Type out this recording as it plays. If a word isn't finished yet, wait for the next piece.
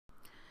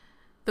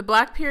The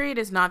Black period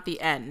is not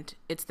the end,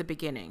 it's the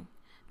beginning.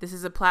 This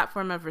is a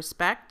platform of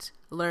respect,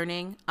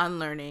 learning,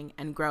 unlearning,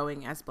 and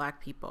growing as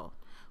Black people.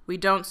 We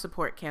don't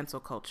support cancel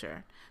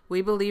culture.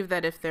 We believe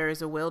that if there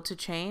is a will to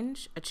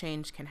change, a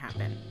change can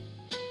happen.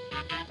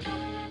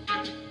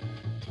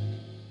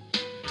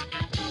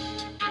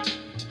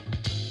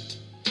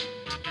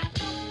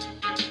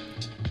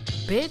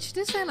 Bitch,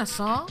 this ain't a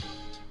song.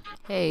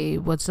 Hey,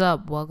 what's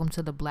up? Welcome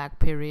to the Black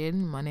Period.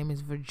 My name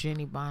is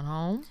Virginie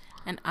Bonhomme.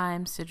 And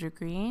I'm Sidra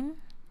Green.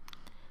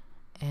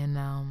 And,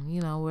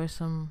 we're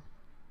some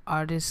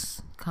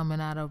artists coming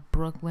out of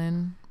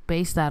Brooklyn,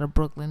 based out of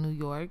Brooklyn, New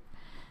York.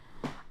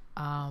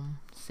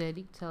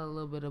 Sadie, tell a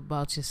little bit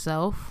about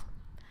yourself.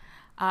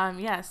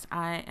 Yes,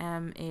 I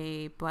am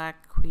a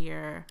Black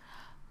queer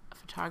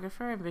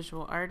photographer and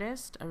visual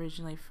artist,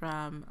 originally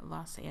from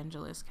Los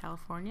Angeles,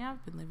 California.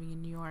 I've been living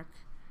in New York,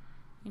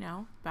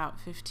 about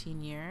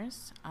 15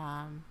 years.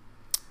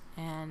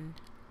 And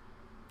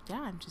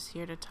yeah, I'm just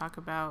here to talk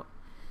about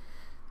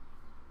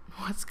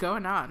what's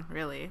going on,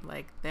 really.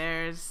 Like,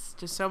 there's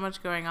just so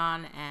much going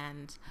on,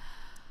 and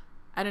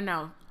I don't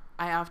know,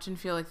 I often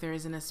feel like there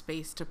isn't a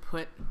space to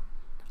put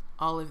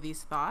all of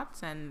these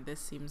thoughts, and this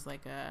seems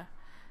like a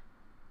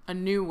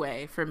new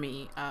way for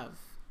me of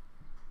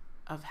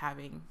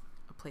having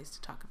a place to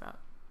talk about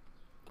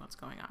what's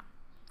going on.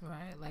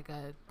 Right, like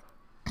a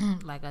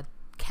like a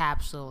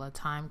capsule, a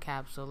time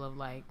capsule of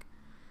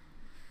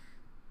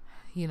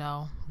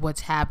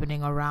what's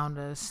happening around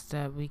us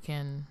that we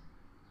can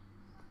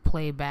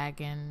play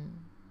back and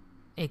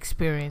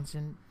experience.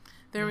 And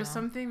there was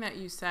something that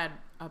you said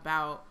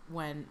about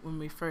when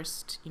we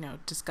first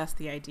discussed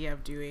the idea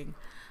of doing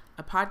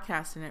a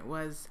podcast, and it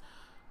was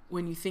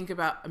when you think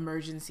about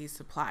emergency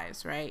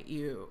supplies, right?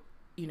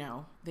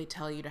 They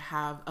tell you to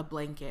have a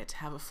blanket, to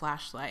have a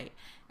flashlight,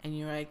 and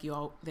you're like,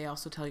 they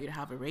also tell you to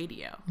have a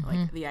radio. Mm-hmm.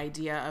 Like, the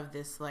idea of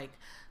this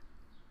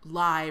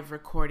live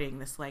recording,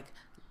 this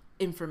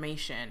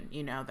information,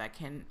 that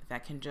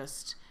can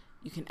just,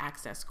 you can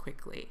access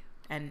quickly.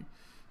 And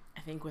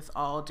I think with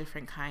all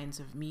different kinds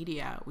of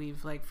media,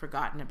 we've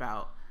forgotten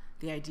about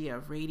the idea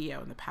of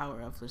radio and the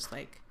power of just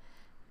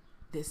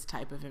this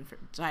type of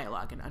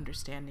dialogue and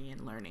understanding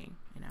and learning.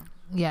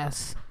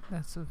 Yes,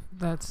 that's a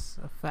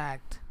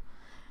fact.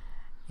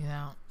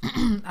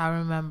 I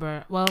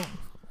remember. Well,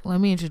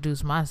 let me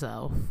introduce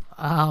myself.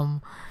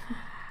 Before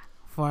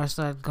I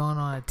start going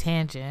on a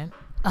tangent.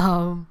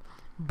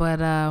 But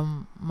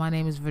my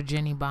name is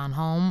Virginie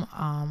Bonhomme.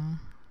 I'm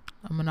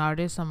an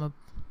artist. I'm a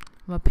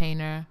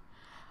painter.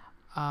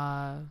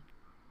 I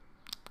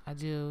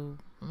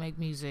make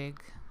music.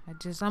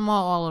 I'm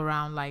all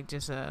around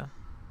just a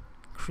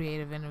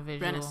creative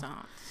individual.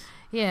 Renaissance.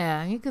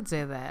 Yeah, you could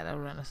say that, a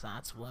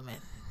Renaissance woman.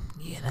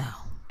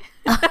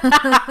 But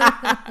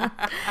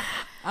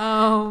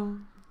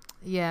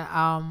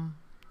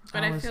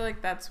I feel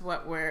like that's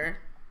what we're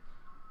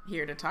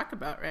here to talk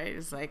about, right?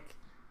 Is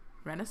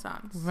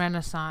Renaissance.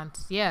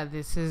 Renaissance. Yeah,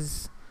 this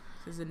is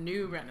a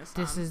new Renaissance.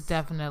 This is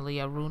definitely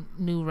a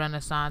new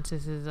Renaissance.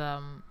 This is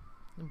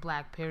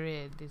Black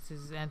period. This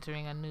is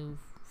entering a new,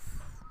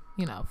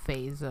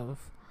 phase of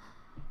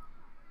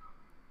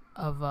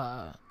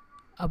a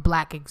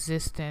Black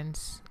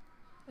existence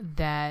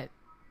that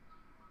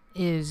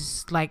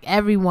is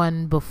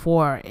everyone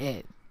before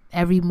it.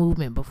 Every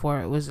movement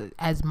before it was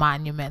as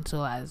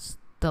monumental as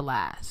the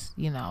last,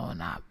 and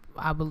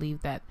I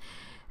believe that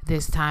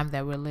this time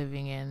that we're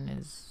living in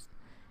is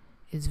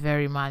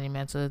very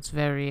monumental. It's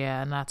very,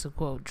 not to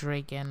quote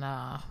Drake and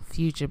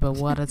Future, but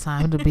what a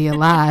time to be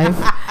alive.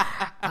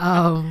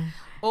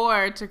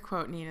 Or to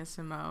quote Nina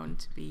Simone,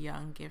 to be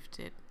young,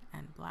 gifted,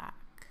 and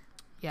Black.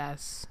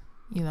 Yes.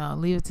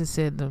 Leave it to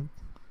Sid to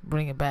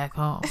bring it back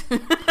home.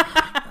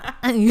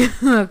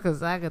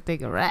 Because I could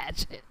think of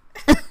ratchet.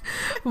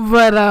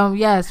 But,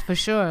 yes, for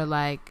sure.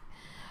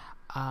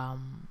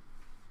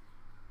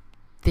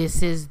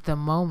 This is the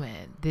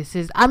moment.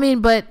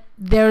 But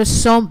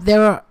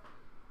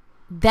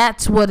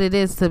that's what it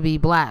is to be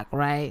Black,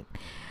 right?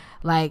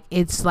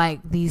 It's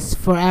these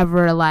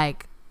forever,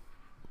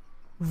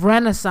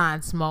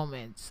 Renaissance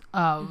moments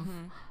of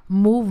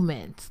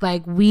movements.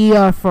 We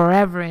are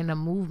forever in a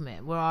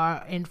movement.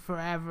 We're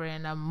forever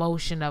in a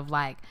motion of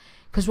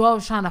because we're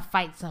always trying to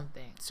fight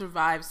something.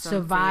 Survive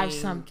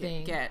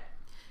something. Get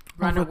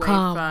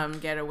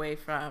away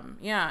from.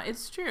 Yeah,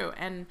 it's true.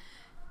 And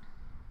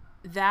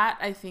that,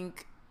 I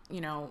think,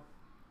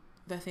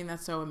 the thing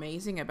that's so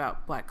amazing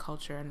about Black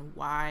culture and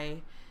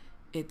why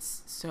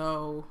it's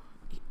so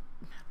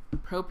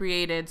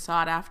appropriated,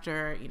 sought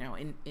after,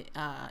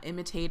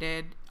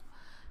 imitated,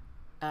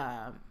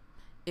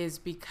 is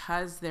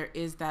because there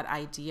is that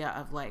idea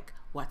of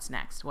what's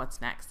next.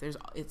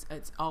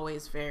 It's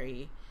always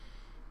very,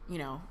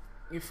 your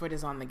foot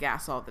is on the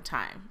gas all the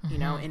time,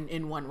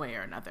 in one way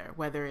or another,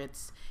 whether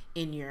it's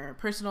in your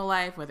personal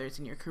life, whether it's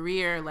in your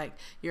career,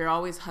 you're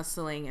always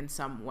hustling in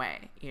some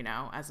way,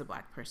 as a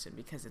Black person,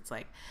 because it's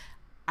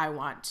I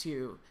want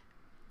to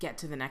get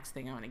to the next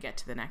thing.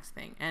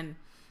 And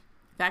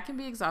that can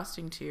be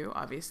exhausting too,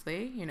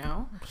 obviously,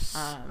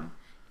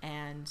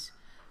 and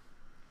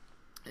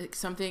like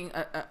something,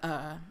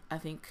 I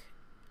think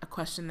a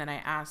question that I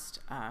asked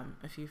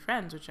a few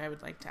friends, which I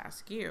would like to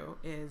ask you,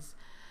 is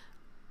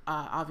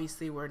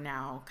obviously we're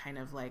now kind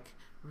of like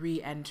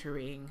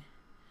re-entering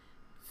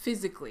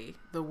physically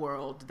the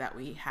world that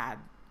we had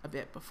a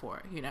bit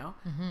before, you know,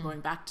 going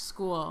back to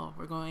school,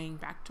 we're going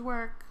back to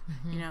work,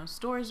 you know,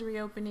 stores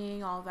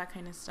reopening, all that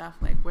kind of stuff.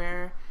 Like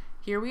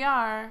here we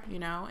are, you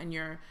know, and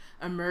you're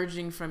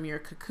emerging from your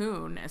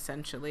cocoon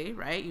essentially,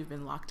 right? You've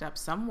been locked up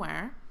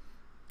somewhere,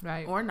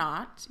 right, or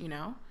not, you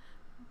know,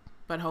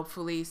 but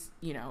hopefully,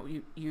 you know,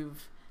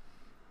 you've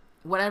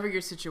whatever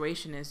your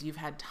situation is, you've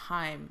had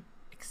time,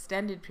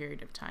 extended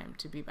period of time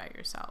to be by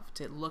yourself,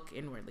 to look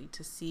inwardly,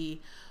 to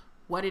see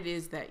what it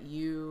is that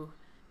you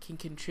can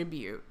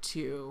contribute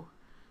to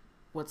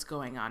what's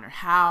going on, or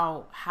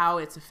how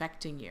it's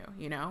affecting you.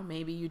 You know,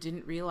 maybe you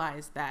didn't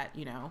realize that,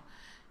 you know,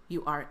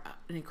 you are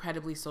an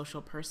incredibly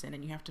social person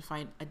and you have to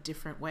find a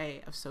different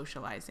way of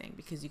socializing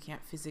because you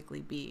can't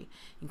physically be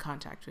in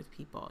contact with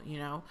people. You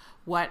know,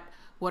 what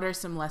are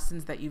some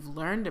lessons that you've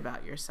learned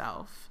about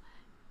yourself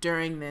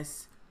during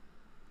this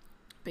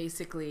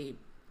basically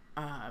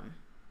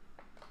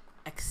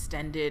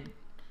extended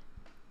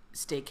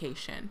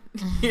staycation,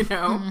 you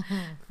know?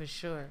 For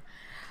sure.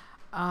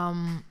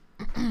 What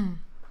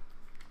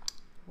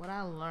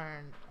I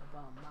learned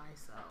about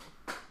myself,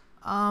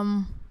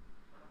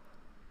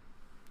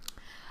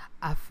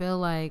 I feel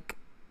like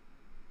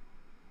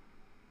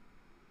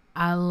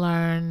I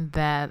learned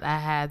that I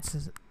had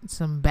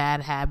some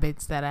bad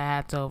habits that I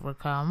had to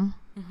overcome.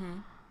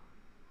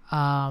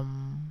 I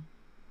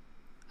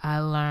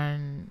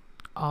learned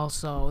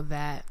also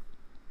that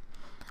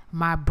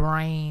my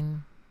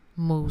brain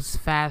moves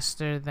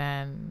faster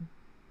than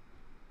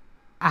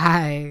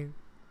I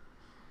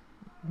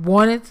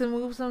want it to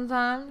move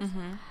sometimes.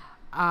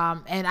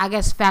 And I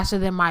guess faster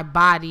than my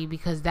body,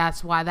 because that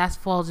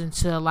falls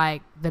into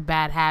like the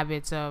bad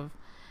habits of.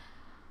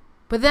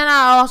 But then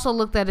I also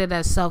looked at it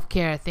as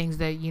self-care, things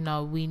that, you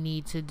know, we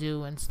need to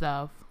do and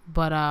stuff.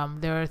 But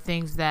there are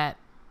things that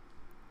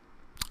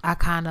I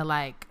kind of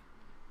like.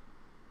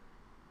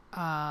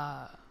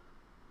 I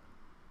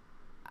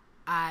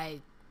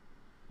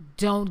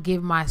don't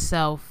give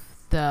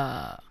myself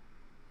the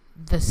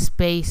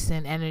space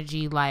and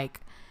energy like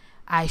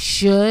I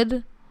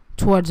should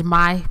towards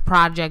my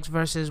projects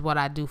versus what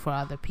I do for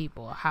other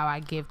people, how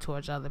I give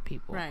towards other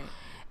people. Right.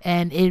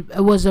 And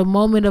it was a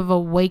moment of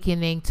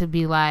awakening to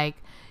be like,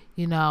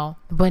 you know,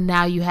 but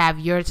now you have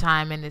your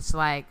time and it's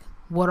like,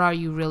 what are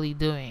you really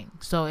doing?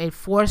 So it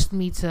forced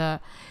me to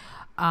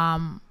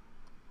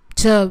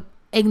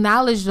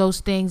acknowledge those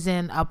things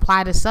and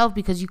apply to self,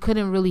 because you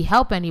couldn't really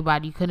help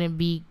anybody. You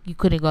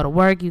couldn't go to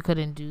work. You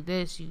couldn't do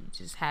this. You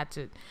just had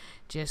to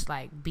just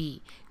like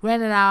be.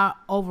 Granted,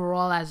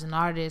 overall as an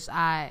artist,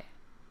 I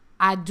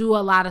do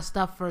a lot of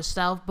stuff for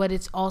self, but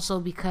it's also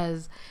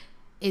because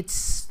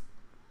it's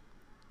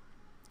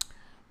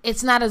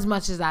not as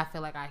much as I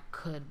feel like I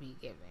could be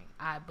giving.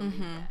 I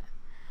believe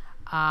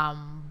that.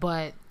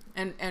 But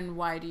and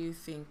why do you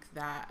think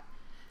that?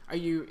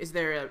 Is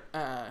there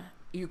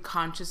you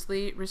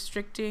consciously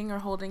restricting or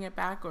holding it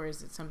back, or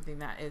is it something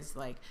that is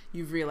like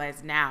you've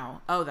realized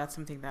now, oh, that's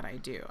something that I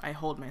do, I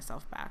hold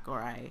myself back,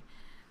 or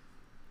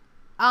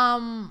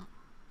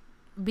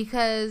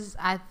because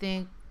I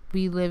think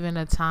we live in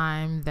a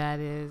time that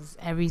is,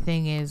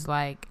 everything is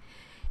like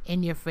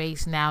in your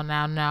face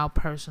now,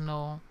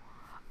 personal.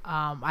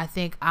 I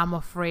think I'm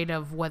afraid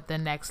of what the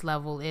next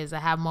level is. I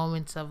have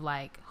moments of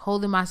like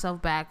holding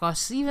myself back, or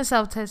even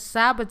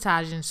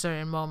self-sabotaging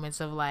certain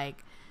moments of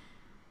like,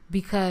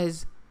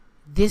 because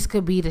this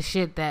could be the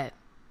shit that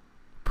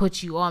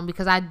puts you on,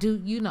 because I do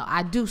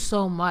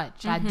so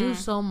much. I do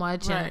so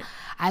much. Right. And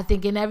I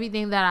think in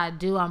everything that I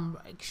do, I'm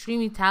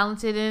extremely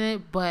talented in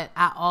it, but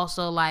I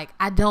also like,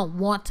 I don't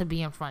want to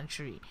be in Front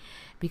Street,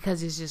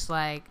 because it's just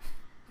like,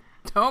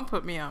 don't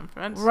put me on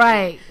Front Street.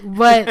 Right.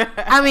 But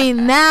I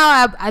mean,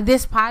 now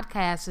this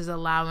podcast is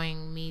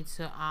allowing me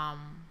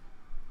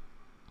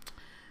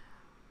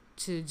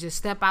to just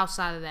step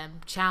outside of that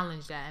and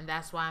challenge that, and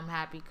that's why I'm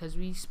happy, because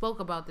we spoke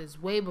about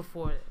this way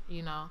before,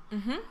 you know.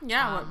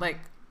 Yeah, like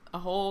a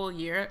whole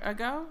year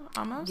ago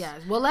almost.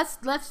 Yes. Well,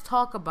 let's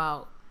talk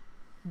about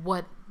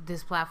what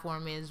this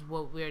platform is,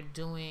 what we're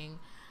doing,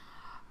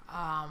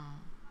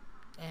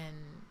 and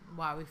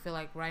why we feel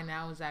like right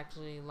now is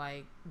actually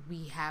like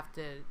we have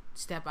to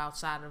step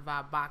outside of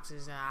our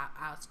boxes and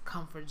our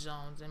comfort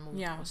zones and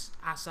move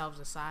ourselves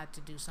aside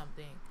to do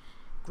something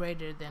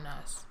greater than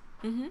us.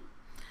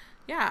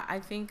 Yeah, I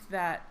think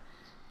that,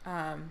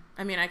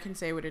 I mean, I can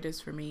say what it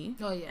is for me.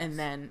 Oh, yes. And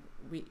then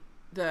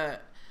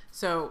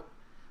so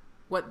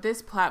what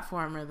this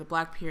platform or the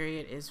Black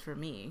Period is for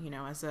me, you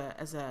know, as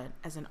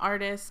an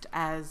artist,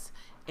 as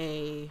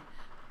a,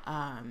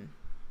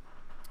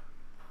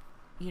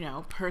 you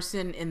know,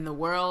 person in the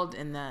world,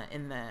 in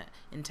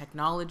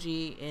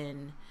technology,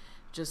 in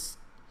just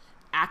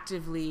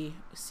actively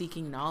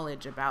seeking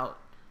knowledge about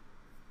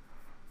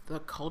the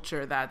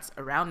culture that's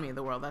around me,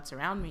 the world that's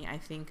around me. I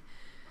think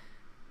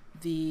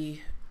the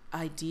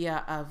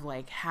idea of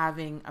like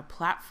having a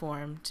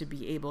platform to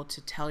be able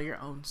to tell your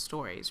own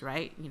stories,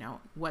 right? You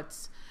know,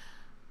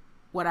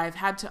 what I've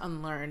had to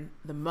unlearn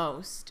the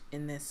most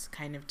in this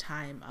kind of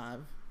time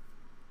of,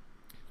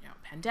 you know,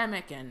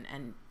 pandemic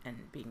and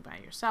being by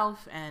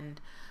yourself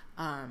and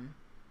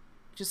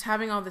just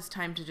having all this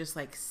time to just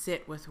like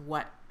sit with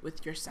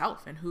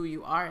yourself and who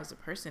you are as a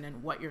person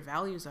and what your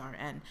values are.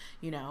 And,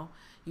 you know,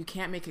 you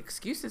can't make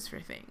excuses for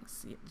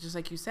things. Just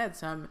like you said,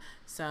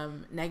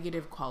 some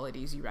negative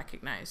qualities you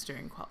recognize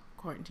during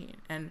quarantine.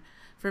 And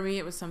for me,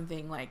 it was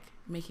something like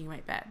making my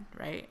bed,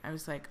 right? I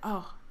was like,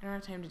 oh, I don't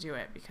have time to do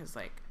it because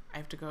like I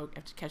have to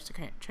catch the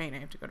train. I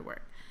have to go to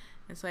work.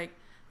 It's like,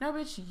 no,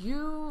 bitch,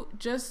 you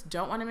just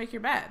don't want to make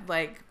your bed.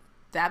 Like,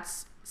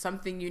 that's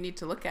something you need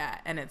to look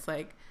at. And it's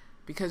like,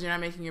 because you're not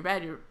making your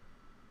bed,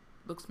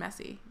 looks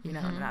messy, you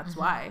know, and that's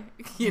why,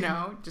 you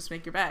know, just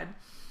make your bed.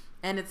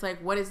 And it's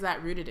like, what is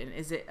that rooted in?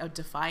 Is it a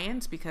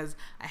defiance because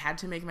I had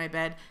to make my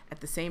bed at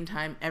the same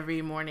time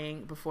every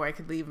morning before I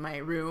could leave my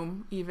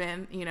room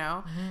even, you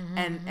know?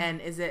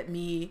 And is it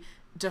me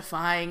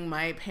defying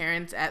my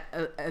parents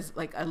as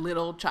like a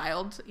little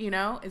child, you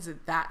know? Is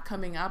it that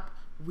coming up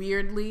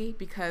weirdly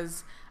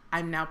because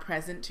I'm now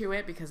present to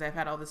it because I've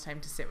had all this time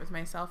to sit with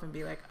myself and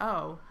be like,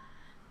 oh,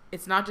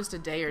 it's not just a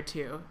day or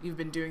two. You've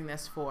been doing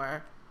this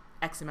for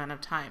X amount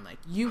of time. Like,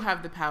 you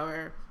have the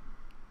power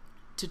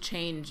to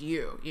change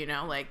you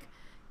know, like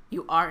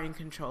you are in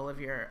control of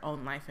your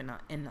own life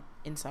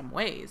in some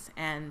ways.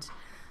 And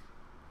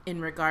in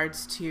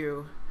regards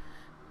to,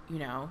 you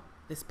know,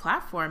 this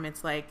platform,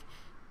 it's like,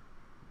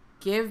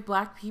 give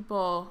Black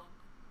people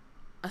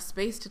a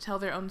space to tell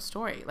their own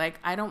story. Like,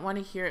 I don't want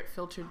to hear it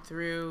filtered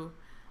through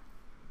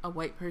a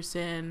white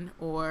person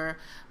or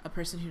a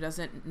person who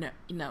doesn't know,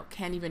 you know,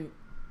 can't even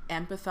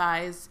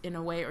empathize in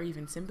a way or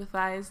even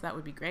sympathize. That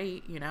would be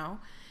great, you know,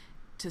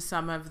 to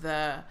some of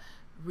the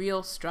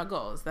real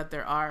struggles that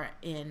there are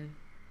in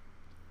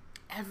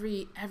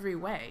every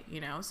way,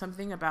 you know.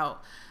 Something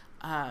about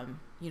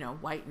you know,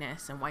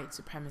 whiteness and white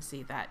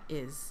supremacy that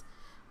is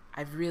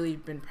I've really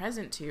been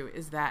present to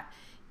is that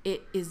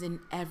it is in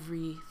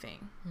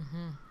everything.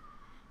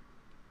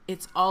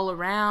 It's all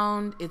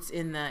around. It's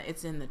in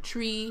the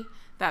tree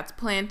that's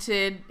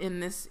planted in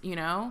this, you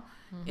know.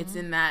 It's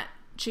in that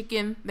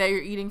chicken that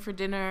you're eating for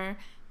dinner.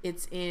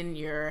 It's in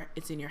your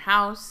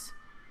house.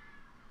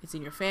 It's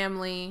in your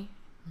family.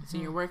 It's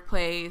in your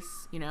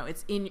workplace, you know,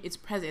 it's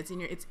present,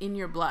 it's in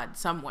your blood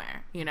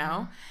somewhere, you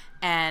know?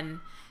 And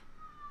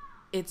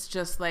it's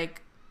just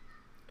like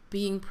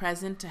being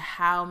present to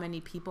how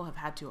many people have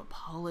had to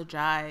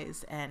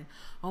apologize and,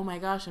 oh my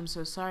gosh, I'm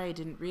so sorry, I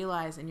didn't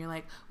realize. And you're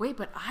like, wait,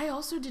 but I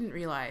also didn't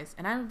realize,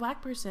 and I'm a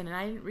Black person and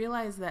I didn't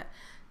realize that.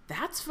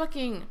 That's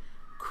fucking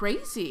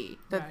crazy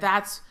that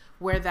that's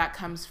where that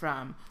comes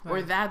from,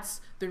 or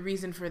that's the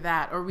reason for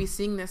that, or we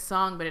sing this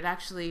song but it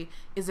actually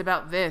is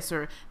about this,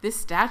 or this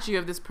statue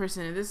of this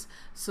person, or this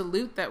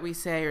salute that we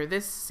say, or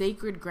this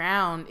sacred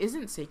ground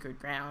isn't sacred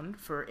ground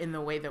for in the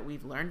way that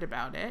we've learned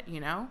about it, you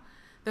know.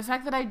 The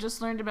fact that I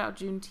just learned about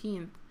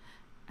Juneteenth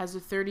as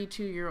a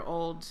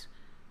 32-year-old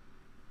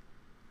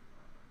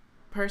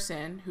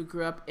person who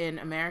grew up in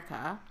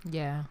America.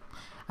 Yeah,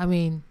 I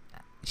mean,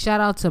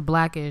 shout out to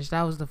Blackish.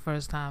 That was the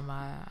first time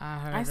I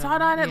heard. I saw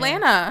it on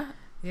Atlanta.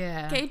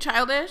 Yeah. Gay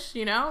Childish,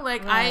 you know,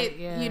 like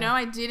you know,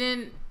 I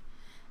didn't,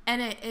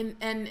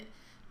 and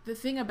the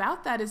thing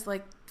about that is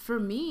like, for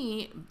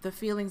me, the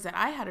feelings that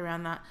I had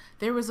around that,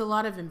 there was a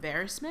lot of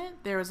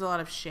embarrassment. There was a lot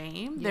of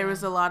shame. Yeah. There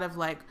was a lot of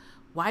like,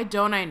 why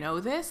don't I know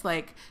this?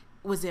 Like,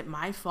 was it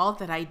my fault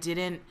that I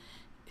didn't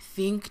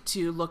think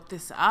to look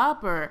this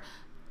up? Or,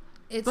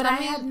 but I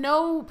had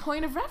no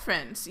point of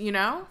reference, you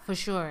know? For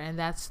sure. And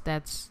that's,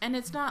 and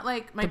it's not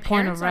like my the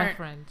point of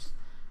reference.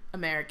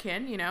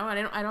 American, you know,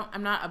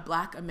 I'm not a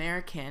Black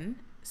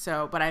American,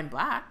 so, but I'm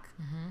Black.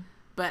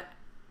 But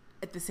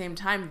at the same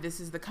time,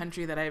 this is the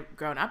country that I've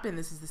grown up in.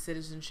 This is the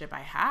citizenship I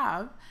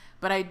have,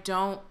 but I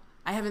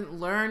haven't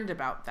learned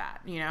about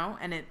that, you know?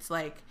 And it's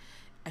like,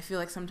 I feel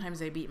like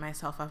sometimes I beat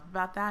myself up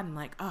about that and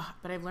like, oh,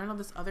 but I've learned all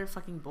this other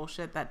fucking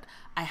bullshit that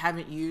I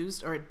haven't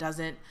used, or it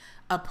doesn't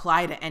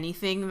apply to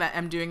anything that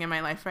I'm doing in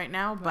my life right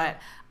now. Right. But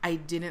I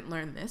didn't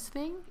learn this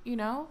thing, you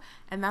know?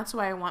 And that's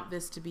why I want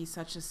this to be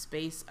such a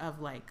space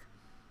of like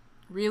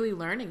really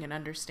learning and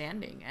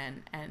understanding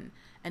and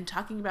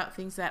talking about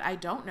things that I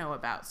don't know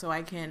about, so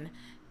I can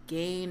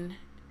gain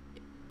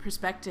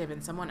perspective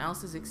in someone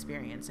else's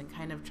experience and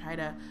kind of try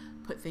to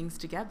put things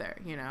together,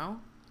 you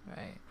know?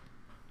 Right.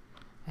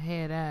 I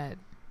hear that.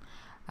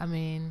 I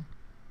mean,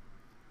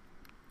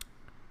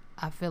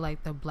 I feel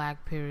like the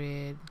Black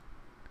period,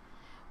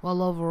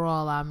 well,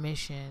 overall our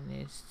mission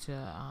is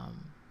to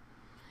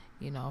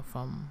you know,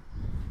 from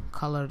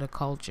color to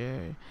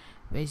culture,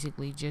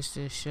 basically just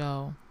to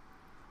show,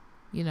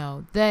 you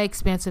know, the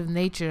expansive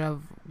nature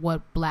of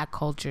what Black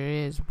culture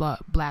is,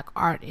 Black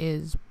art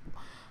is,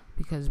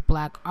 because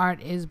Black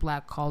art is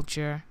Black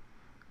culture,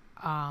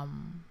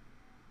 and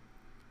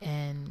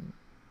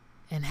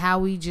how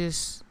we're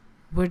just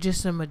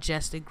a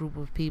majestic group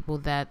of people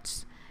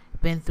that's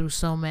been through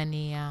so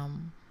many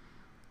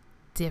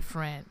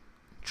different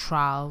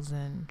trials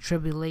and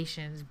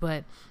tribulations,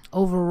 but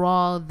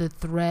overall the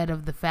thread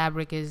of the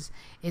fabric is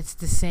it's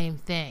the same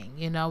thing.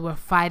 You know, we're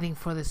fighting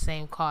for the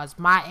same cause.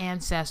 My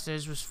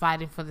ancestors was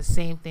fighting for the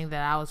same thing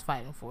that I was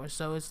fighting for,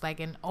 so it's like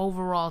an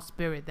overall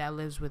spirit that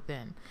lives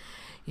within,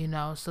 you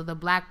know. So the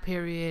Black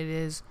period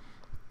is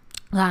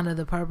kind of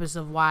the purpose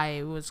of why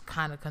it was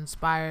kind of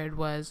conspired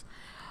was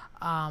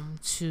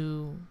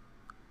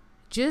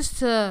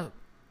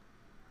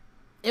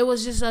it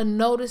was just a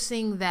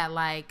noticing that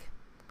like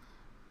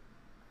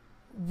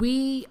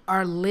we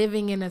are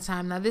living in a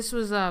time now. This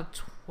was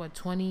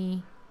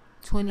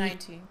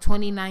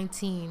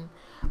 2019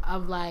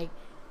 of like,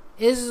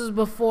 this was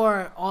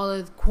before all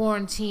of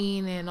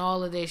quarantine and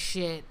all of this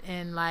shit,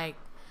 and like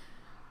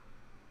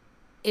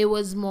it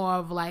was more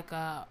of like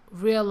a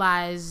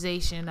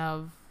realization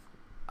of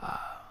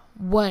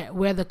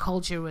where the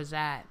culture was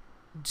at,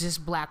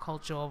 just Black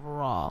culture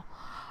overall,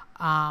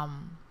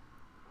 from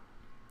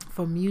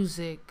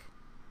music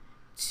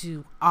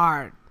to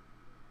art,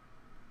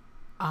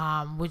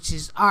 which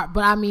is art,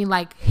 but I mean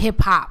like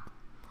hip hop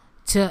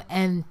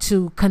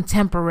to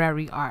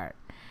contemporary art,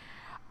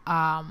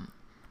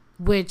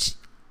 which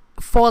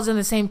falls in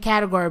the same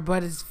category,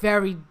 but it's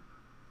very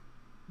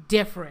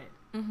different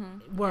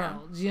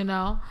worlds, you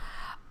know.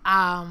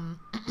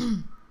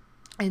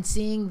 And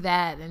seeing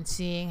that, and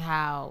seeing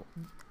how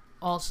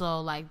also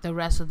like the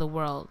rest of the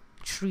world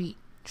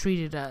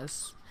treated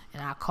us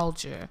and our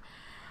culture,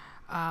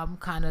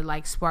 kind of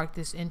like sparked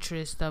this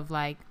interest of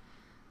like,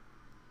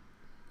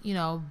 you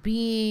know,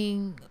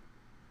 being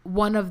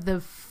one of the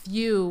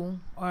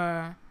few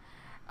or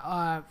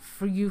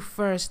for you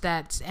first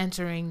that's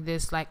entering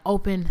this like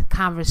open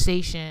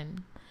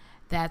conversation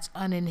that's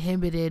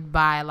uninhibited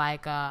by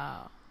like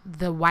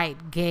the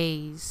white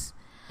gaze,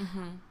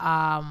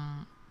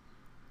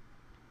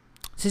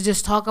 to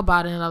just talk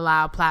about it and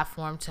allow a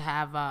platform to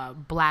have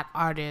Black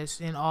artists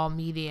in all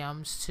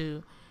mediums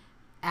to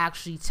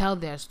actually tell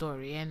their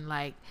story, and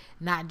like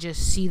not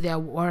just see their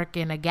work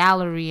in a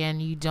gallery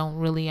and you don't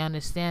really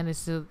understand.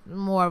 It's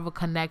more of a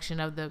connection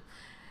of the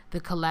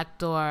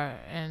collector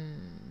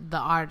and the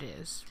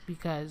artist,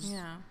 because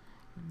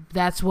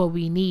that's what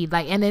we need.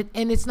 Like, and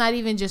it's not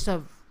even just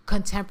a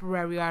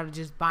contemporary art of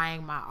just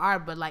buying my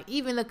art, but like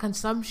even the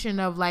consumption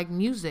of like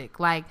music.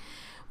 Like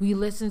we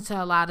listen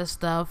to a lot of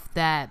stuff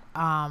that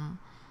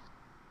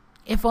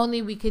if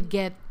only we could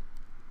get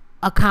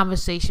a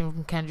conversation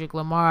from Kendrick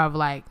Lamar of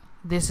like,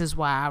 this is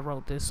why I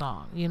wrote this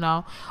song, you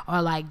know,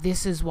 or like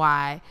this is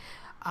why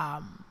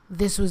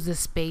this was the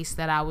space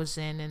that I was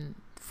in and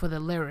for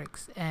the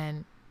lyrics.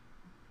 And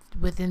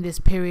within this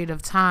period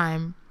of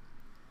time,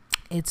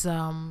 it's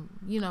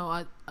you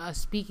know, a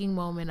speaking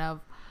moment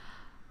of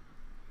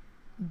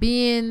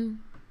being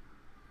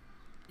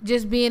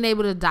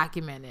able to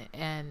document it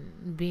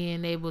and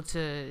being able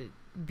to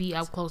be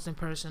up close and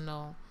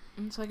personal.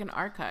 It's like an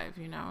archive,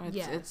 you know.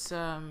 It's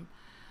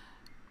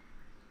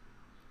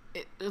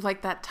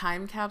like that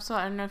time capsule.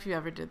 I don't know if you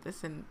ever did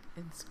this in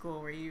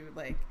school, where you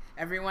like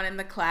everyone in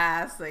the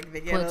class, like they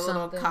get a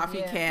little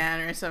coffee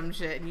can or some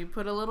shit, and you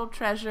put a little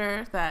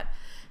treasure that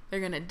they're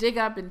gonna dig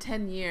up in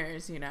 10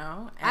 years, you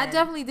know. And I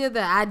definitely did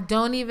that. I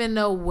don't even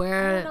know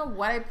where. I don't know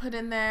what I put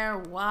in there,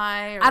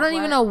 why. Or I don't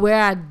even know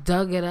where I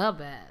dug it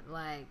up at.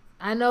 Like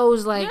I know it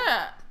was like,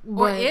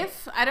 or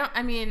if I don't.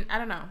 I mean, I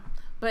don't know,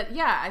 but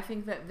yeah, I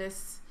think that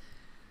this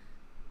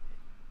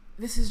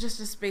is just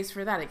a space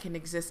for that. It can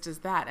exist as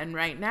that. And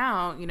right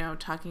now, you know,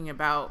 talking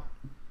about,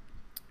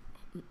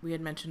 we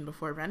had mentioned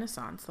before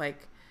Renaissance,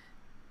 like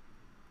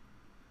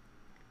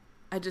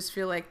I just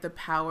feel like the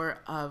power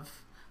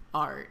of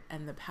art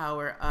and the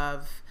power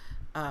of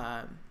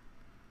how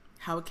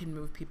it can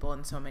move people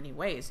in so many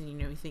ways. And, you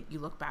know, you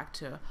look back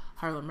to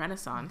Harlem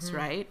Renaissance,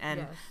 right?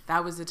 And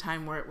that was a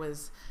time where it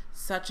was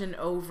such a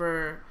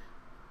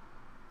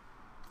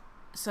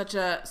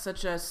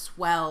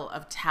swell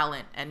of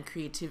talent and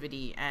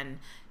creativity and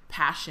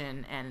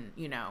passion and,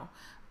 you know,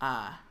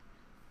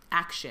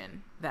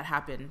 action that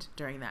happened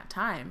during that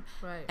time.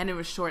 Right. And it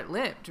was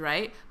short-lived,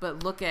 right?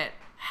 But look at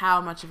how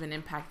much of an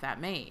impact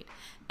that made.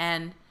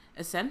 And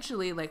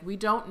essentially, like, we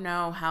don't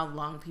know how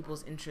long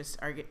people's interests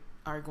are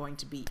going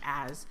to be.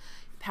 As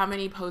how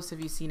many posts have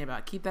you seen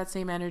about keep that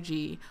same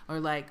energy, or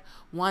like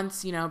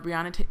once, you know,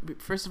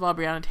 first of all,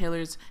 Breonna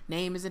Taylor's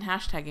name isn't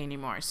hashtag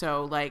anymore,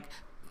 so like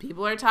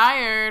people are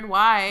tired.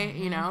 Why?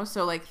 You know,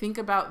 so like think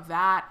about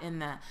that in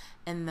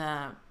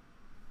the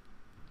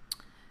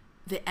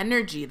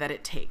energy that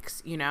it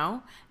takes, you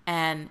know,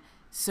 and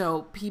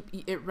so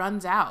it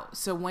runs out.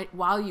 So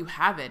while you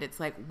have it, it's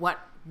like what's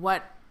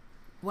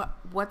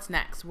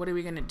next? What are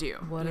we gonna do?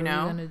 What are we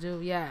gonna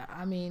do? Yeah,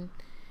 I mean,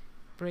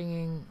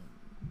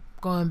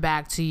 going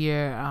back to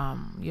your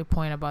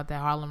point about the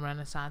Harlem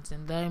Renaissance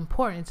and the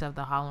importance of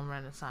the Harlem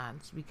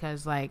Renaissance,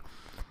 because like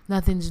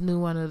nothing's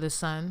new under the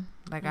sun.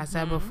 Like I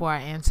said before, our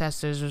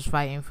ancestors was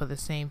fighting for the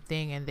same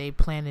thing, and they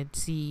planted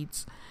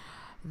seeds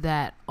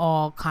that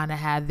all kind of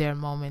had their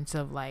moments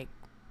of like,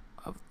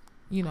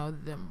 you know,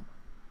 them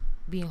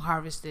being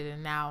harvested,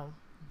 and now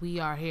we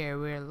are here.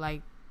 We're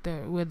like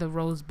we're the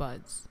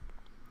rosebuds.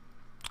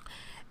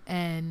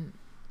 And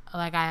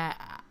like I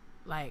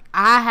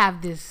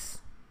have this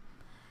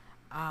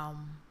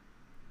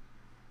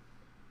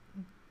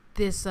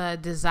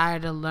desire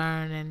to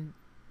learn and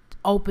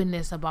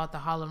openness about the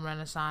Harlem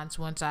Renaissance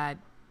once I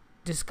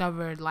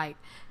discovered like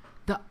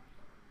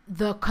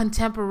the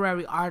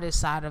contemporary artist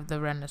side of the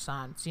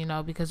Renaissance, you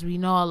know, because we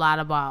know a lot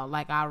about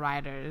like our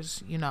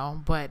writers, you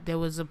know, but there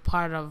was a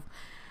part of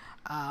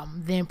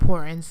the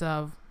importance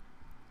of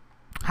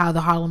how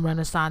the Harlem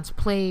Renaissance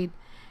played,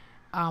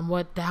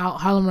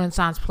 Harlem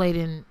Renaissance played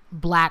in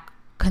black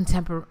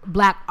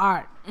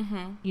art,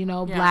 you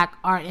know, black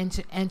art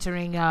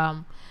entering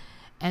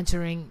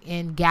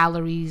in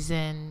galleries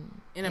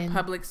and in a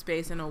public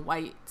space, in a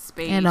white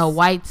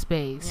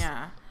space,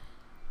 yeah.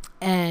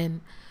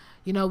 And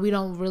you know, we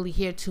don't really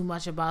hear too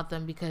much about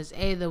them because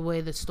the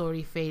way the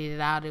story faded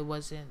out, it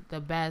wasn't the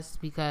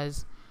best,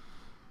 because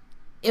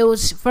it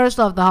was, first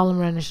off, the Harlem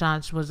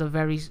Renaissance was a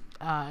very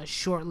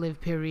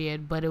short-lived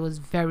period, but it was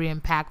very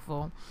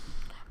impactful.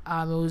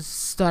 It was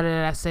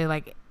started, I say,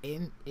 like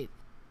in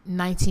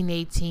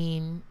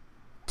 1918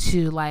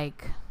 to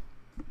like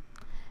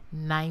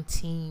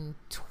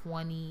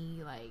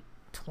 1920, like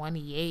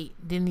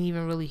 28. Didn't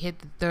even really hit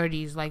the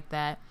 30s like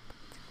that.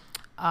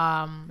 It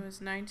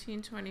was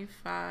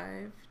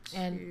 1925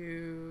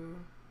 to...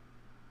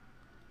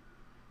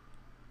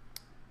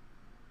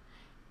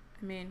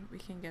 I mean, we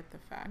can get the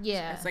facts.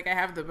 Yeah. It's like I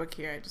have the book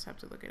here. I just have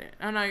to look at it.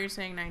 Oh, no, you're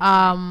saying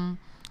 19...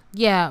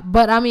 Yeah,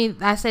 but I mean,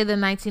 I say the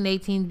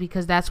 1918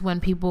 because that's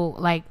when people,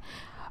 like,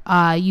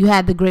 you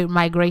had the Great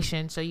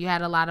Migration. So you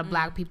had a lot of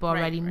black people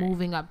already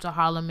moving up to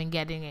Harlem and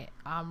getting it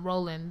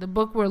rolling. The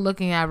book we're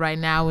looking at right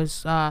now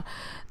is The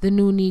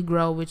New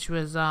Negro, which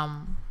was...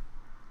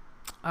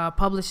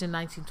 published in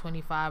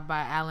 1925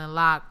 by Alan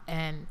Locke,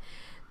 and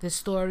the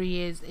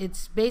story is,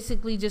 it's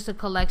basically just a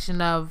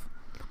collection of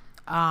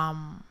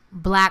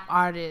black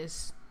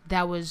artists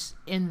that was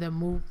in the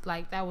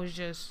that was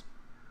just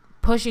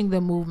pushing the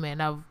movement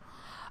of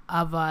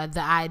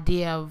the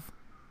idea of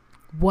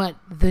what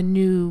the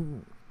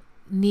new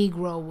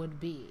Negro would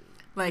be,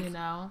 like, you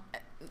know,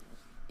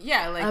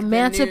 like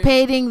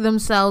emancipating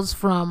themselves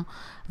from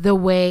the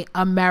way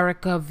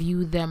America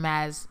viewed them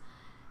as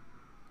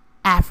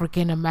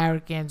African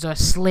Americans or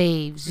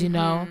slaves, you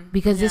know,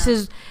 because this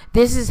is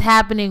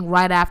happening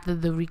right after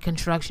the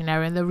Reconstruction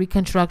era. And the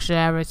Reconstruction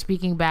era,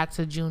 speaking back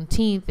to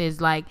Juneteenth,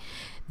 is like,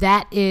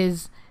 that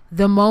is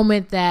the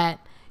moment that,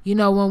 you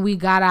know, when we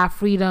got our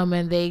freedom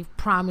and they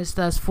promised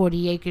us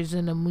 40 acres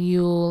and a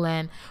mule,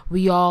 and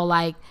we all,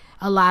 like,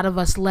 a lot of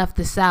us left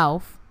the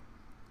South,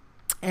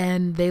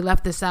 and they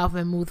left the South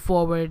and moved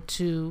forward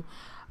to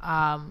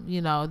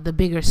you know, the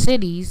bigger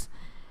cities.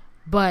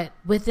 But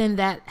within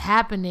that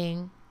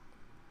happening,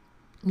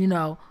 you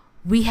know,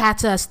 we had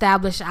to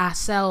establish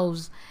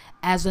ourselves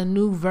as a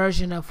new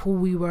version of who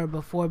we were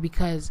before,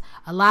 because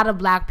a lot of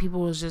black people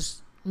was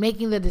just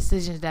making the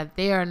decisions that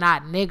they are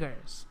not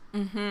niggers.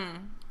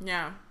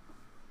 Yeah.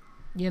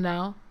 You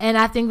know? And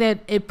I think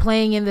that it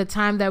playing in the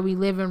time that we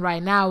live in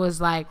right now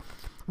is like,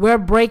 we're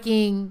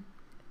breaking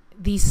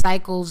these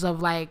cycles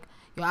of like,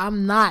 yo,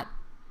 I'm not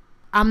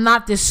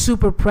this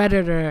super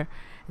predator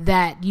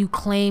that you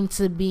claim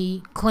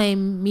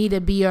me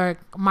to be, or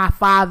my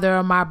father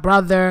or my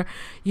brother,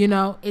 you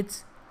know,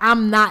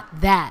 I'm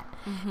not that.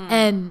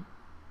 And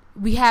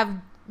we have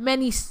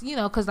many, you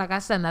know, because like I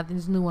said,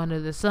 nothing's new under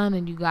the sun,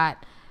 and you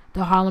got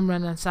the Harlem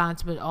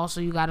Renaissance, but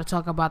also you got to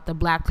talk about the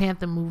Black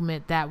Panther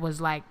movement that was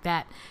like,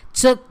 that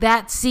took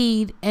that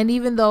seed. And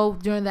even though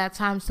during that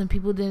time some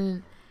people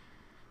didn't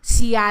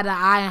see eye to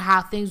eye on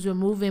how things were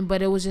moving,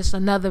 but it was just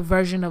another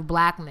version of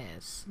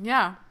blackness.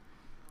 Yeah.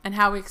 And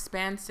how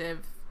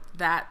expansive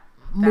that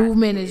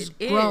movement is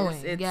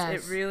growing. It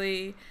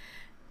really,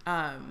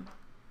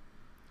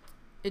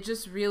 it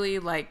just really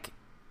like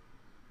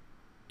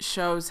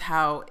shows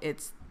how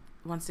it's,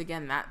 once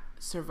again, that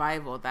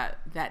survival,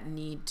 that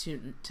need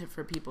to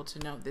for people to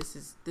know this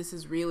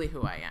is really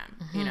who I am.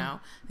 You know,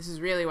 this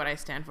is really what I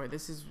stand for.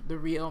 This is the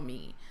real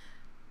me,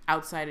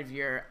 outside of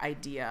your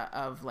idea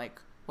of like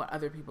what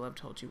other people have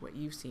told you, what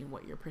you've seen,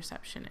 what your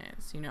perception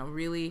is. You know,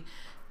 really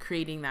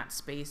creating that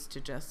space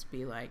to just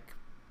be like,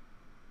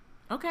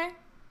 okay,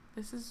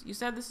 you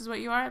said this is what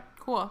you are,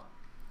 cool,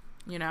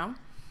 you know.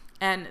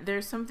 And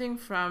there's something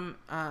from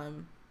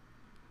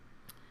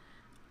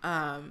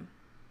the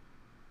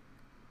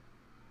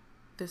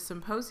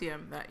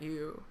symposium that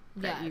you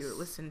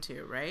listened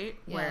to, right?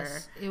 Yes,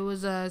 where it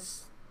was a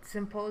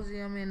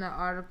symposium in an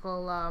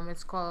article.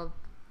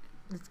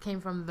 It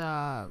came from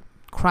the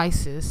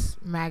Crisis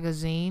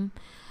magazine,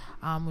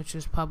 which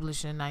was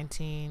published in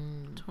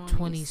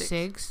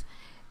 1926,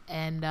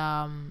 and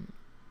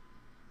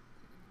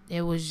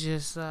it was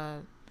just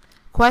a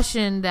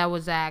question that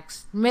was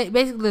asked.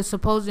 Basically, the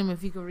symposium,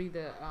 if you could read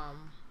the...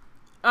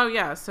 Oh,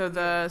 yeah. So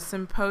the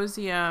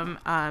symposium,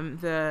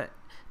 the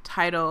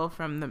title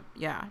from the...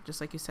 Yeah,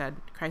 just like you said,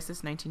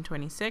 Crisis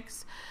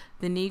 1926,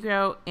 The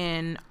Negro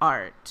in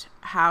Art,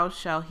 How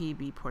Shall He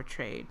Be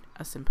Portrayed?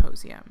 A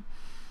Symposium.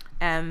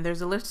 And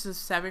there's a list of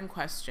 7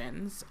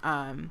 questions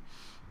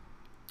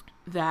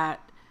that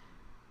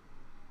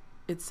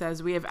it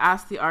says, we have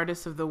asked the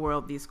artists of the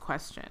world these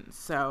questions.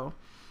 So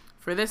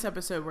for this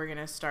episode, we're going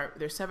to start,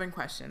 there's 7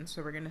 questions.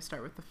 So we're going to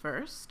start with the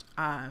first.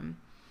 And,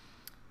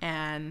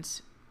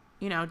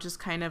 you know, just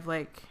kind of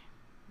like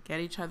get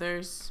each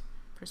other's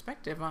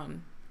perspective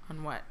on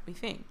what we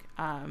think.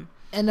 And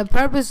the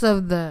purpose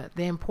of the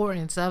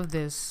importance of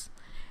this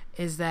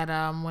is that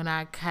when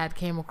I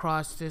came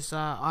across this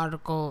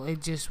article,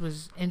 it just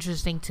was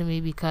interesting to me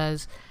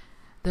because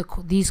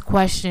these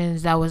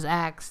questions that was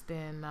asked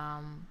in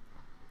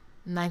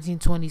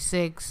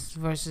 1926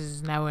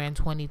 versus now we're in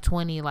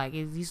 2020, like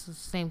these are the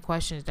same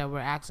questions that we're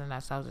asking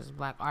ourselves as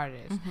black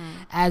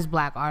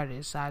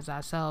artists, as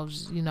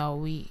ourselves, you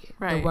know, the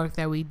work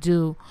that we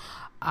do,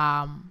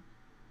 and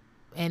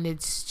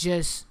it's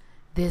just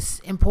this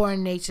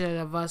important nature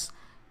of us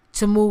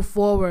to move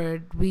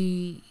forward.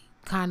 We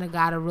kind of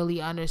got to really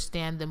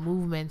understand the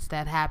movements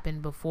that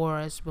happened before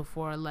us,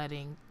 before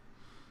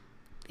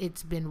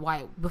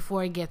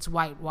before it gets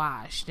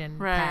whitewashed and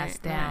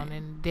passed down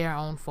in their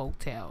own folk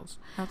tales.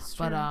 That's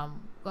true. But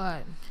go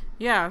ahead.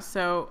 Yeah,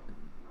 so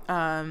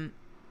there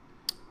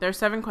are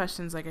 7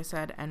 questions, like I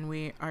said, and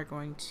we are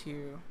going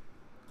to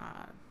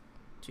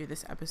do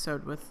this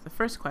episode with the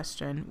first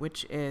question,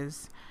 which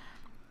is,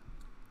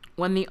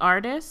 when the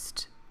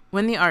artist,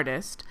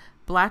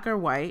 black or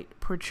white,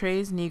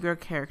 portrays Negro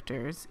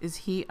characters, is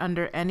he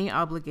under any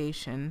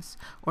obligations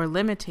or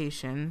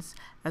limitations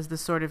as the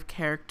sort of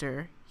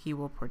character he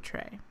will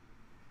portray?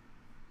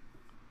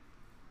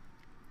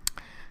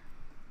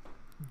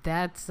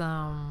 That's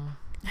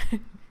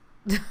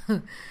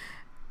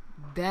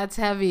that's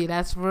heavy.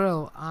 That's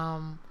real.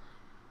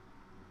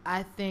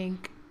 I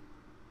think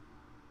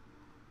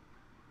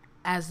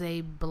as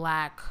a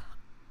black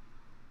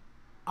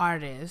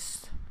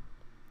artist,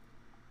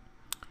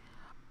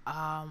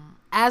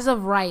 as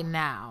of right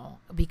now,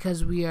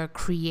 because we are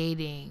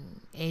creating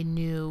a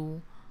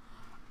new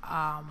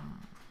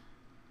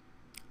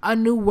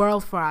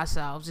world for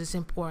ourselves, it's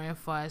important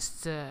for us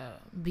to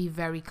be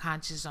very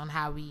conscious on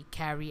how we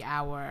carry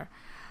how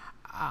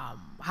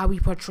we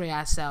portray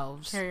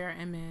ourselves, carry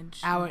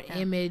our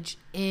image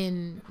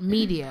in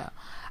media.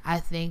 I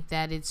think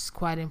that it's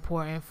quite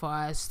important for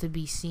us to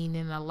be seen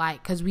in a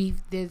light, because when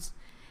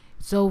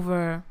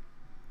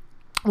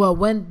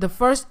the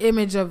first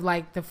image of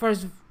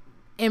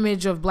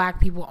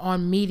black people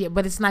on media,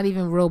 but it's not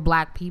even real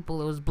black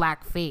people, it was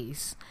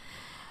blackface,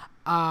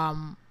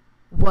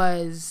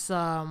 was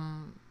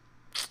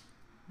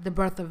The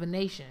Birth of a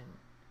Nation,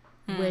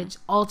 which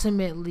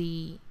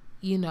ultimately,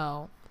 you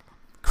know,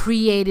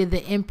 created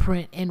the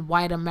imprint in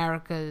white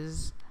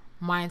America's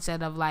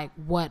mindset of like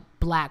what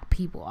black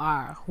people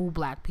are, who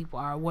black people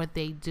are, what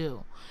they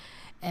do.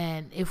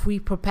 And if we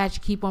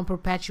keep on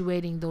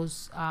perpetuating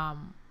those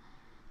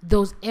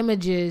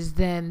images,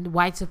 then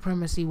white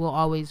supremacy will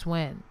always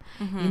win.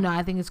 You know,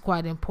 I think it's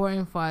quite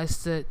important for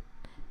us to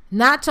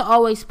not to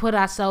always put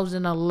ourselves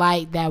in a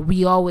light that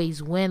we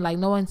always win. Like,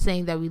 no one's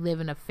saying that we live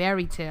in a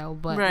fairy tale,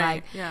 but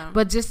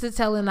but just to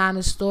tell an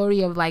honest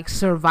story of like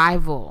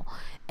survival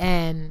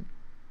and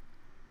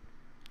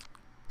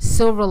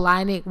silver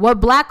lining. What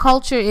black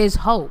culture is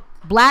hope.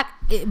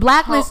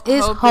 Blackness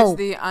is hope. Hope is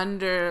the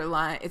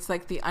underline. It's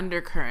like the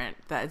undercurrent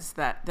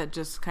that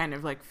just kind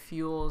of like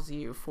fuels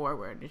you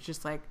forward. It's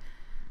just like,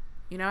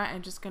 you know,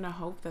 I'm just gonna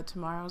hope that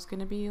tomorrow's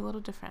gonna be a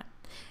little different.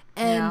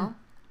 And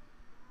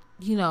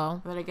you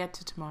know that I get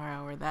to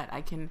tomorrow, or that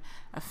I can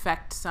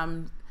affect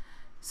something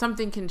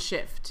can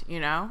shift.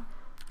 You know,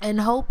 and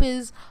hope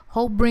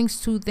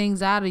brings 2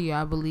 things out of you.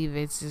 I believe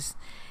it's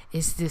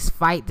this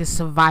fight, this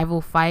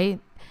survival fight,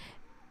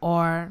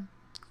 or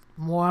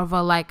more of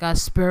a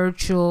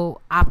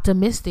spiritual,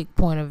 optimistic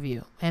point of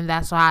view. And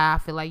that's why I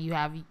feel like you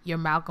have your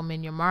Malcolm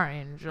and your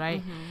Martins,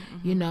 right?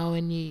 You know,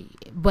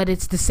 but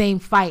it's the same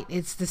fight.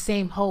 It's the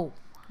same hope.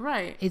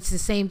 Right. It's the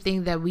same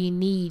thing that we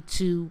need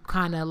to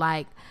kind of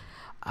like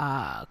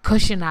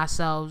cushion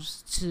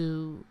ourselves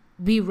to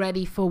be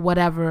ready for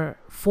whatever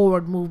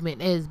forward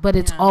movement is. But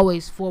it's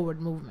always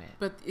forward movement.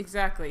 But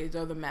exactly,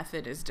 though the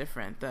method is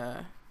different,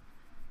 the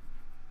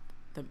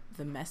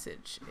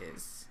message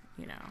is,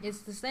 you know,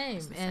 it's the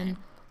same. And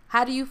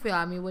how do you feel?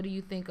 I mean, what do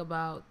you think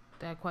about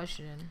that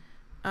question?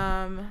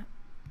 Let me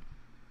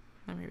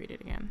read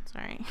it again.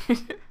 Sorry.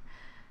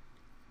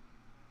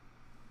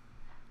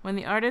 When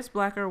the artist,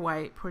 black or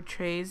white,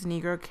 portrays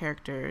Negro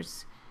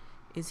characters,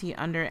 is he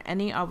under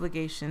any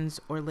obligations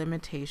or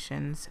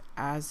limitations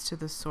as to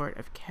the sort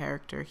of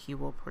character he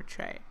will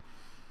portray?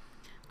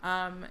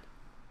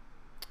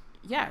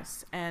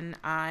 Yes, and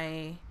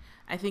I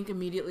think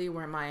immediately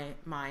where my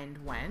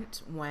mind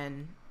went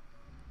when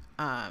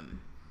I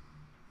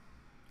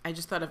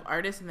just thought of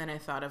artists, and then I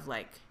thought of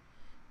like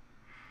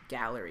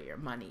gallery or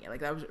money,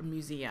 like that was a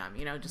museum,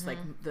 you know, just like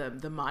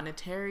the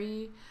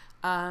monetary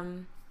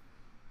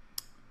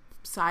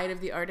side of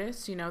the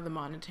artist, you know, the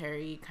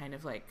monetary kind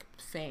of like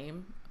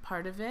fame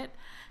part of it.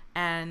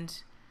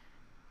 And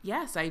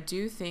yes, I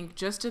do think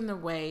just in the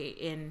way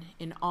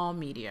in all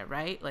media,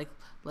 right? Like,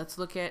 let's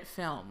look at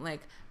film.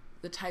 Like,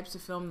 the types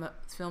of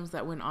films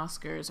that win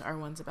Oscars are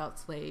ones about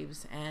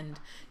slaves and,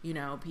 you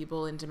know,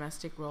 people in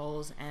domestic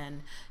roles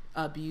and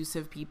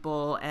abusive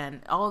people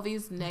and all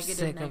these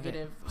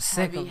negative,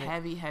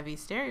 heavy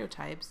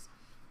stereotypes.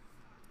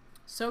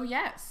 So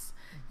yes,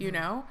 you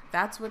know,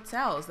 that's what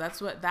sells. That's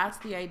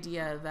the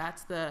idea.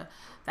 That's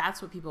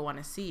what people want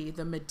to see.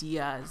 The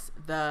Medeas,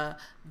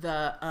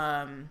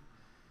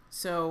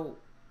 so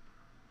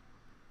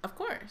of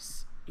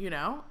course, you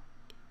know,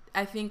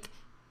 I think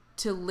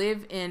to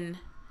live in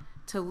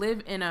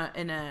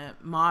a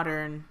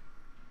modern,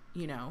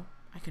 you know,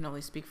 I can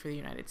only speak for the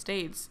United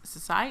States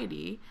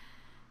society.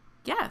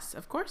 Yes,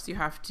 of course you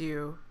have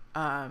to,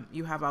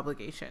 you have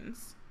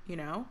obligations, you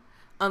know,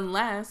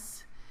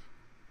 unless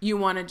you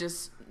want to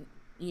just,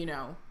 you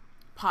know,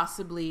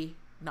 possibly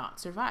not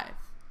survive.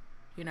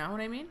 You know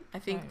what I mean? I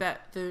think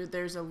that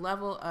there's a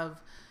level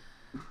of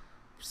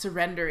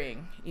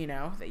surrendering, you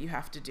know, that you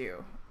have to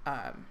do,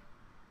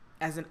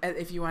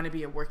 if you want to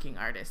be a working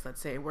artist,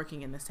 let's say,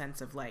 working in the sense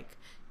of like,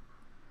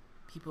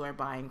 people are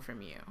buying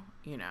from you,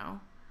 you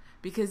know,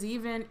 because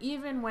even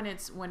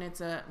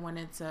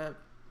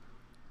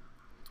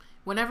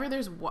whenever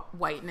there's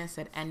whiteness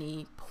at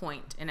any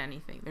point in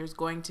anything, there's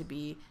going to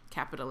be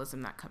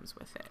capitalism that comes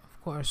with it.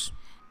 Of course.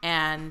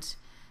 And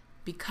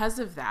because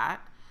of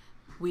that,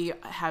 we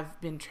have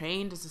been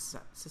trained as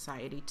a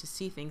society to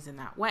see things in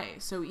that way.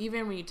 So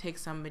even when you take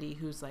somebody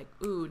who's like,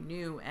 ooh,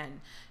 new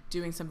and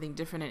doing something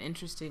different and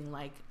interesting,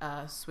 like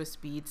Swiss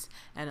Beats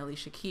and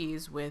Alicia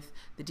Keys with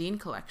the Dean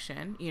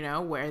Collection, you know,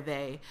 where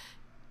they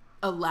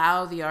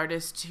allow the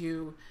artist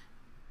to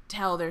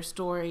tell their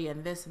story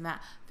and this and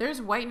that,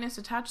 there's whiteness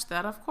attached to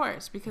that, of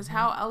course, because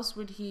how else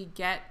would he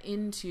get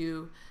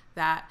into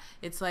that?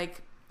 It's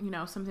like, you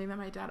know, something that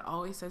my dad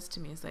always says to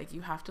me is like,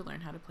 you have to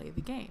learn how to play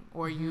the game,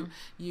 or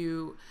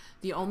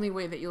the only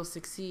way that you'll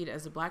succeed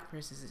as a black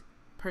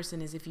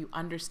person is if you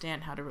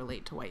understand how to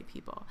relate to white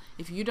people.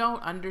 If you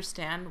don't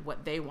understand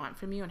what they want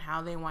from you and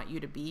how they want you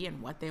to be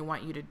and what they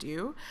want you to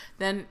do,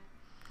 then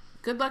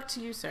good luck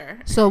to you, sir.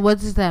 So what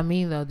does that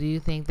mean, though? Do you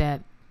think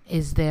that,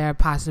 is there a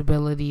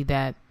possibility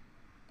that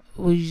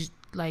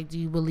do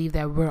you believe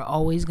that we're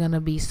always going to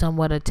be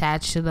somewhat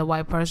attached to the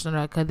white person,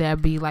 or could there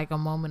be like a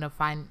moment of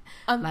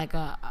like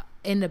a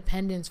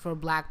independence for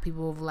black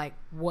people of like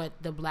what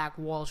the Black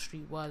Wall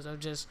Street was, or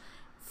just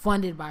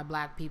funded by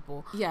black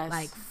people? Yes.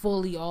 Like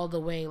fully all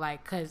the way,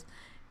 like, cause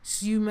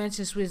you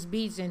mentioned Swiss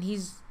Beats and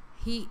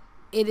it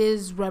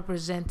is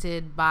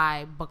represented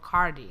by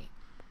Bacardi.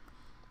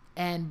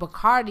 And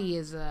Bacardi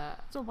is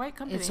it's a white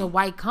company. It's a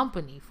white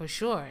company for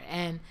sure.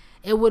 And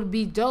it would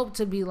be dope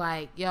to be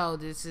like, yo,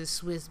 this is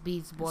Swiss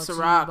Beats brought to you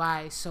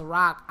by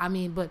Ciroc. I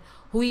mean, but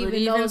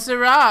even knows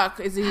Ciroc?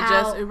 Is he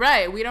just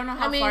right? We don't know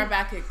how far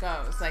back it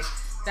goes. Like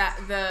that,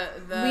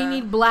 we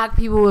need black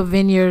people with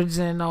vineyards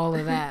and all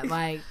of that.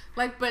 Like,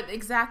 but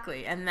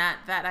exactly, and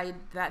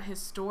that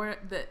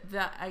historic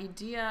the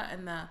idea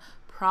and the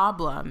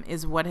problem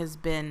is what has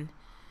been,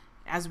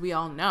 as we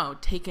all know,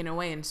 taken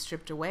away and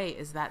stripped away,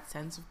 is that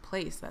sense of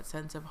place, that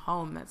sense of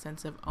home, that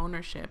sense of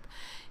ownership.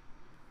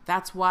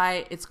 That's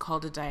why it's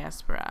called a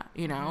diaspora,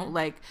 you know?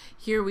 Like,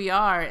 here we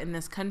are in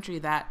this country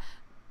that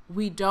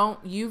we don't,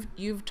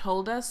 you've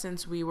told us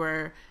since we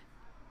were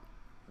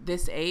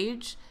this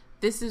age,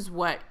 this is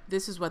what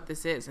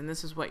this is, and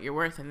this is what you're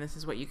worth, and this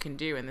is what you can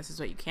do, and this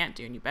is what you can't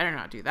do, and you better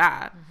not do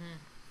that.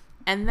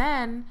 And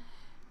then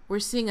we're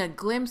seeing a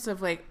glimpse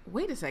of like,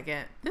 wait a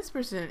second, this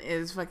person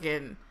is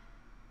fucking,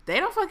 they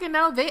don't fucking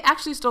know. They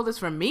actually stole this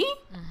from me.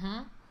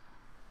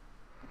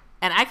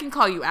 And I can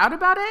call you out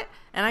about it.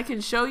 And I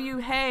can show you,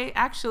 hey,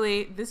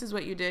 actually, this is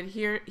what you did.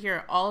 Here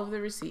are all of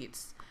the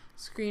receipts,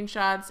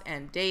 screenshots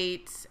and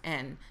dates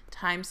and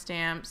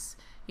timestamps,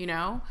 you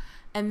know?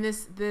 And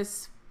this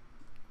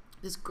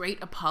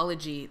great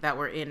apology that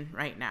we're in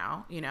right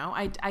now, you know?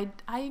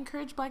 I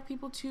encourage black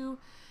people to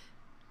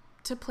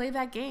play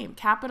that game.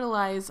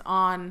 Capitalize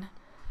on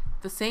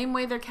the same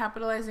way they're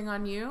capitalizing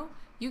on you.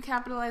 You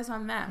capitalize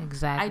on them.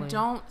 Exactly.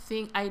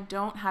 I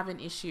don't have an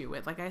issue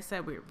with, like I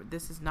said,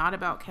 this is not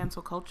about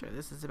cancel culture.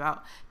 This is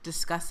about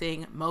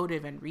discussing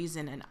motive and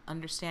reason and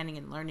understanding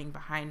and learning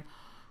behind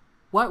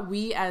what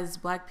we as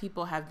black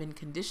people have been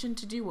conditioned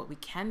to do, what we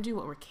can do,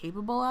 what we're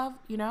capable of,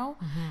 you know?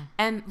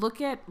 And look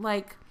at,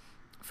 like,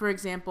 for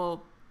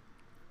example,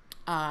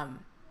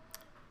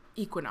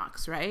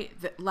 Equinox, right?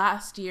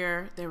 Last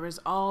year, there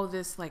was all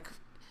this, like,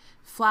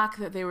 flack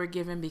that they were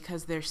given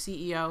because their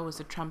CEO was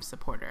a Trump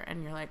supporter,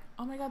 and you're like,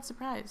 oh my god,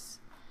 surprise.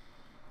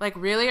 Like,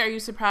 really? Are you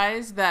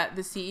surprised that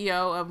the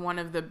CEO of one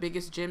of the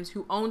biggest gyms,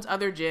 who owns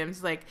other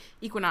gyms like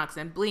Equinox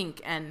and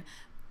Blink and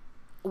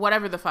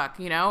whatever the fuck,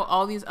 you know,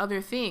 all these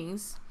other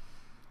things,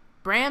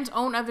 brands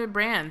own other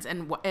brands,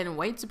 and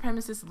white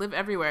supremacists live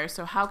everywhere,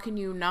 so how can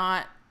you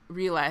not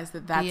realize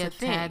that that's a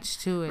thing? Be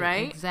attached to it,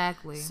 right?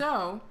 Exactly.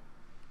 So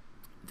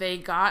they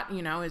got,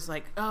 you know, is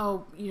like,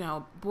 oh, you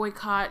know,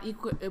 boycott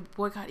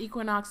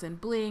Equinox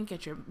and Blink,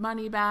 get your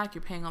money back,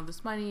 you're paying all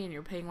this money and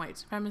you're paying white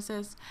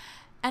supremacists.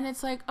 And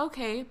it's like,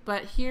 okay,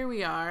 but here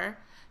we are,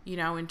 you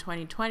know, in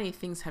 2020,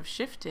 things have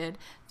shifted.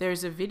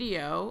 There's a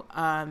video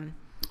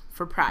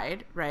for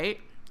Pride, right,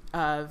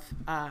 of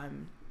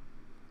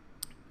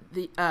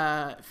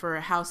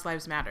for House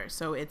Lives Matter.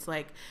 So it's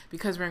like,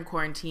 because we're in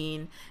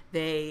quarantine,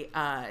 they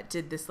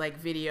did this like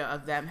video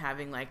of them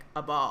having like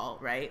a ball,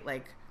 right,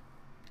 like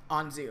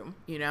on Zoom,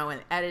 you know,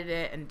 and edited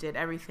it and did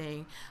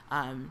everything.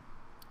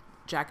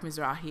 Jack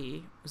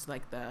Mizrahi was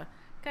like the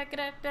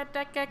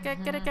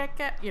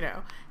you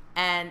know,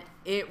 and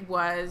it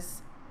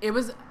was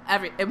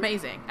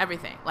amazing,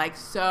 everything, like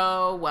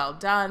so well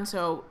done.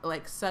 So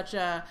like such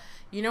a,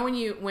 you know, when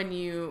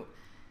you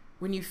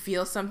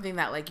feel something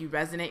that like you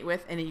resonate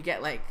with and you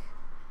get like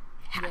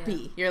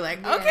happy, you're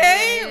like,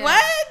 okay,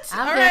 what?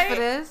 I'm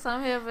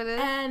here for this.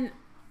 And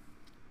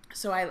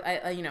so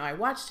I you know, I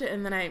watched it,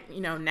 and then I, you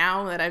know,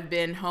 now that I've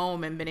been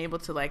home and been able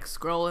to like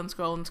scroll,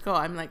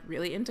 I'm like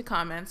really into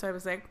comments. I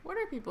was like, what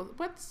are people,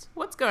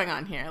 what's going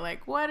on here?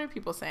 Like, what are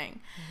people saying?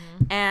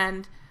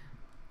 And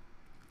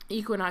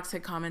Equinox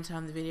had commented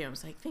on the video and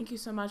was like, thank you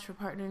so much for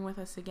partnering with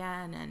us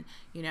again, and,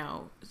 you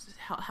know,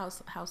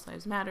 House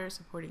Lives Matter,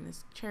 supporting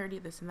this charity,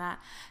 this and that.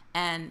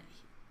 And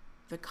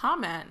the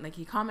comment, like,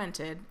 he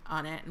commented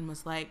on it and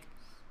was like,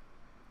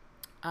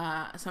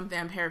 something,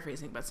 I'm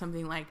paraphrasing, but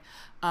something like,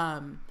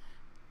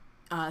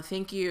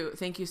 thank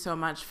you so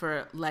much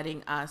for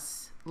letting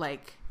us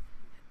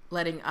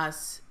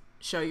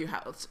show you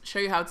how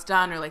it's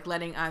done, or like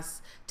letting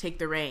us take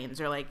the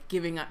reins, or like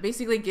giving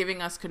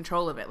us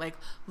control of it. Like,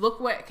 look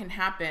what can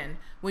happen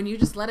when you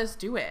just let us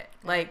do it.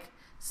 Like,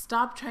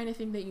 stop trying to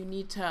think that you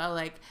need to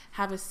like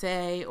have a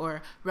say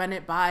or run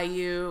it by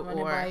you,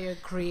 or by your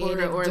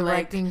creative or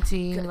directing like,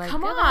 team. Like,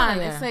 come on,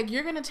 it's like,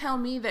 you're gonna tell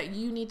me that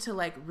you need to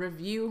like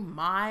review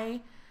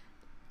my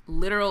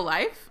literal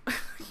life,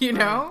 you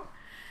know?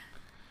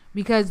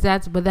 Because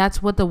that's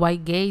what the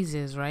white gaze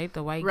is, right?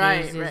 The white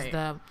gaze is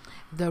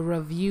the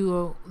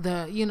review,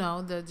 the, you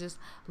know, the just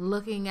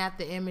looking at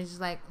the image,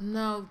 like,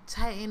 no,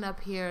 tighten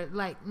up here.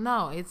 Like,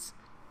 no, it's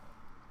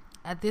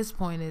at this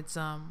point, it's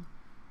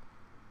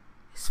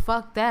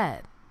fuck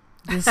that.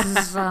 This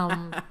is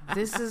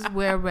this is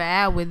where we're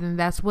at with, and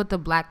that's what the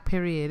Black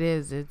period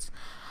is. It's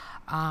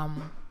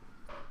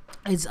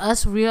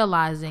us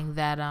realizing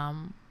that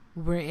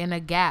we're in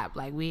a gap.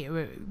 Like,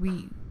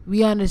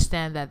 we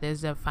understand that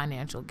there's a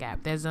financial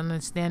gap. There's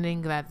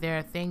understanding that there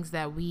are things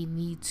that we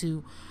need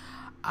to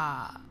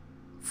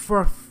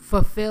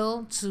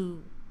fulfill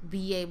to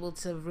be able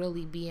to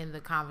really be in the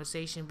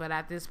conversation. But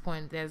at this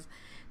point,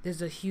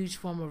 there's a huge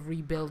form of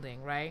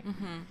rebuilding, right?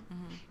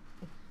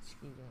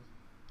 Excuse me.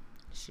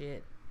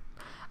 Shit.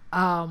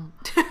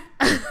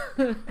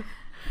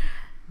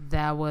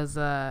 That was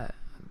the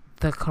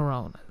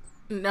Corona.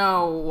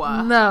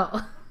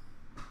 No.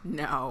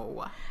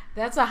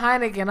 That's a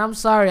Heineken. I'm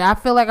sorry. I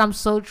feel like I'm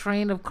so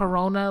trained of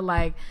Corona.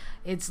 Like,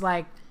 it's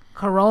like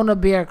Corona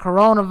beer,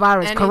 coronavirus,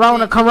 anything,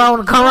 Corona.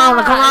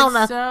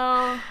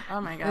 So,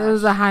 oh my gosh. It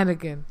was a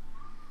Heineken.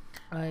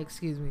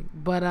 Excuse me.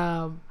 But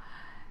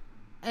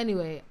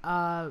anyway,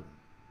 I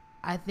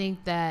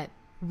think that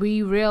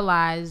we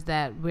realize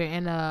that we're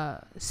in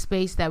a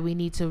space that we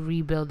need to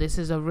rebuild. This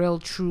is a real,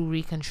 true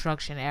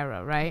reconstruction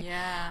era, right?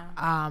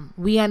 Yeah.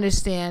 We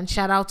understand.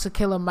 Shout out to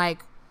Killer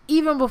Mike.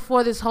 Even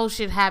before this whole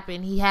shit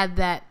happened, he had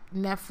that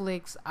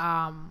Netflix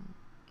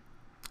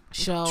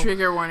show.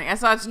 Trigger warning. I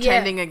saw it's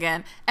trending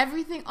again.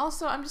 Everything.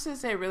 Also, I'm just gonna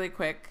say really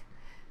quick.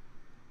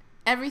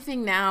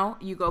 Everything now,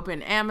 you go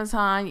open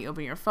Amazon, you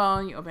open your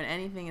phone, you open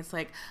anything. It's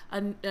like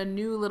a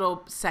new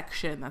little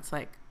section that's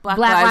like Black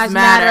Lives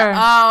Matter.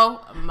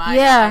 Oh my!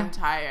 Yeah. I'm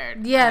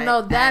tired. Yeah,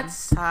 no,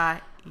 that's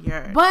tired.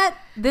 But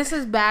this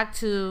is back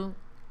to.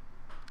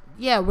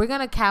 Yeah, we're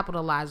gonna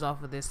capitalize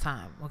off of this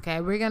time. Okay,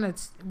 we're gonna.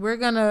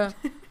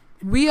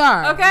 We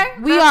are. Okay.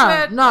 We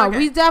are. Good. No, okay.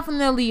 We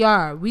definitely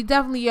are.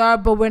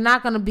 But we're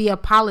not gonna be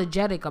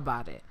apologetic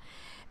about it,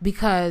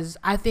 because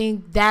I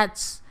think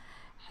that's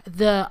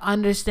the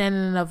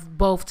understanding of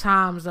both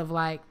times, of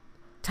like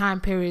time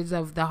periods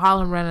of the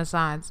Harlem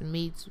Renaissance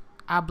meets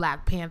our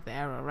Black Panther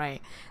era,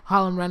 right?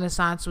 Harlem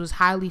Renaissance was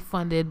highly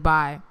funded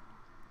by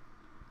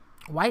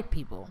white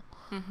people.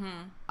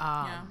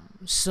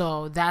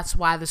 So that's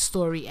why the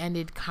story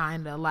ended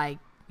kind of like,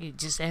 it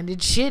just ended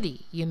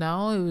shitty, you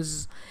know?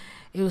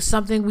 It was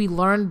something we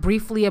learned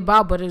briefly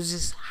about, but it was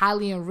just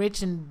highly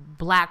enriched in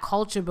Black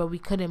culture, but we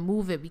couldn't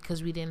move it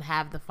because we didn't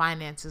have the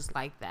finances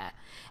like that.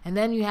 And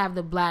then you have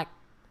the Black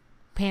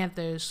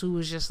Panthers who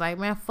was just like,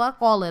 man, fuck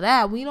all of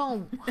that. We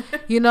don't,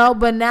 you know,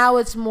 but now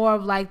it's more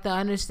of like the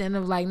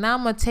understanding of like, now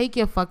I'm going to take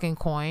your fucking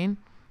coin,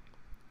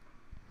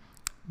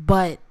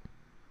 but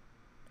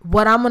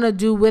what I'm going to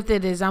do with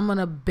it is I'm going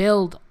to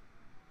build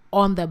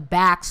on the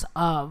backs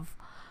of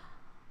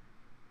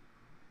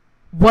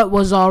what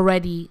was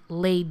already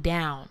laid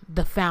down,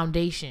 the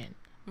foundation.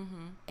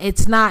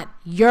 it's not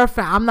your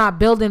I'm not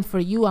building for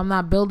you. I'm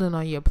not building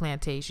on your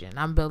plantation.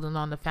 I'm building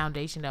on the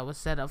foundation that was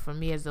set up for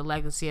me as the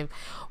legacy of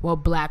what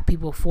black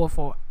people fought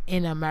for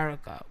in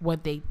America,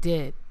 what they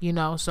did, you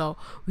know. So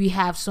we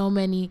have so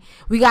many,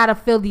 we got to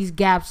fill these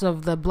gaps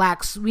of the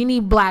blacks. We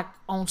need black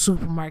owned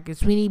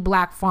supermarkets. We need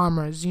black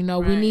farmers, you know.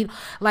 We need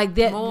like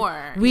that.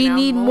 More. We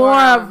need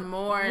more.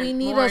 We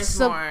need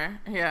more.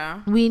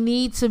 Yeah. We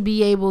need to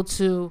be able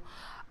to,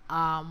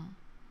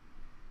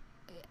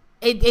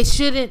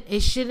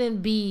 it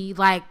shouldn't be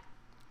like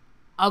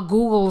a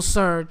Google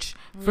search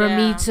for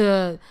me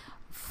to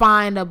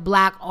find a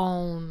black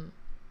owned,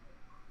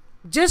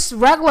 just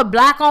regular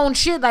black owned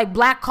shit, like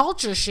black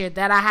culture shit,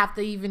 that I have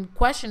to even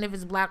question if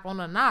it's black owned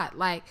or not.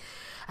 Like,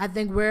 I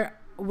think we're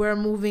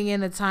moving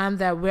in a time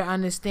that we're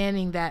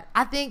understanding that.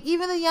 I think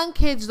even the young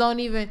kids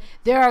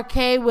they're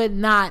okay with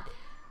not,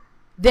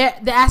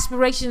 the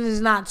aspiration is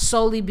not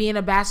solely being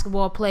a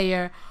basketball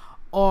player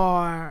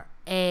or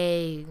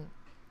a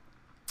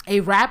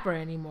rapper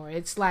anymore.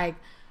 It's like,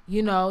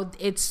 you know,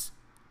 it's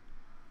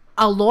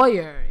a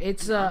lawyer,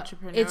 it's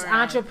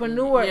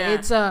entrepreneur,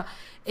 it's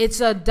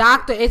a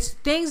doctor, it's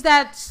things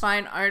that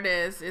fine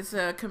artist, it's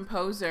a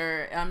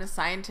composer, I'm a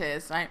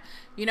scientist,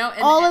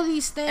 all of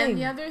these things. And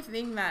the other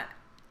thing that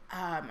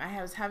I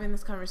was having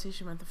this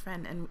conversation with a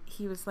friend, and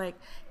he was like,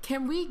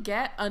 can we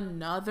get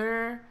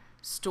another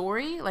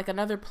story, like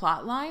another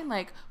plot line?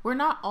 Like, we're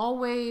not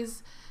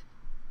always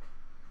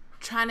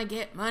trying to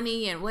get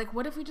money, and like,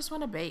 what if we just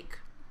want to bake?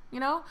 You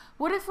know,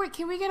 what if we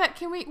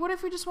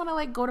just want to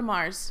like go to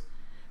Mars?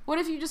 What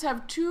if you just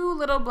have two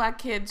little black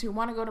kids who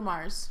want to go to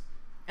Mars,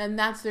 and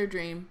that's their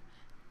dream,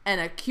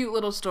 and a cute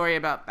little story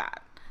about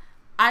that?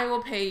 I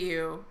will pay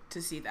you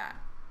to see that.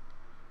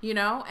 You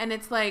know, and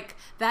it's like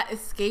that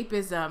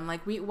escapism.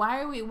 Like,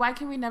 why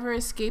can we never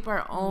escape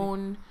our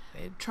own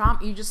trauma?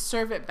 You just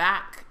serve it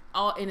back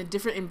all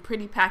in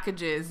pretty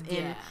packages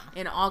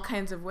in all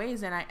kinds of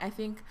ways, and I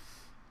think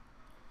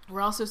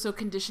we're also so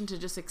conditioned to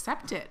just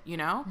accept it, you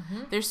know?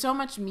 Mm-hmm. There's so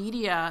much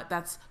media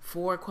that's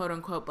for quote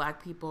unquote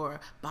black people or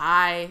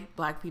by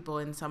black people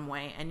in some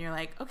way. And you're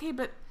like, okay,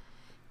 but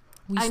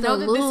I know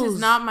that this is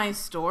not my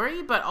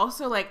story, but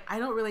also like, I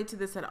don't relate to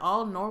this at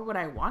all, nor would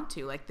I want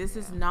to. Like, this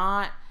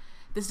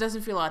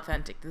doesn't feel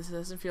authentic. This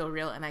doesn't feel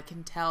real. And I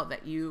can tell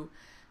that you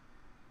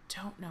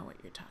don't know what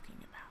you're talking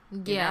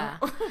about. Yeah.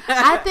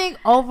 I think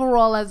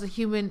overall as a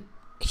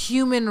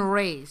human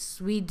race,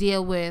 we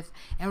deal with,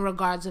 in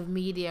regards of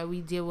media,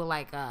 we deal with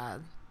like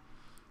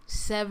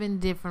 7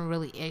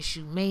 different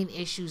main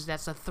issues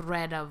that's a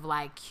thread of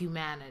like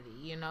humanity,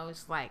 you know.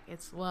 It's like,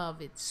 it's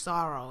love, it's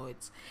sorrow,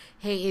 it's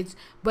hate,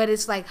 but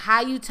it's like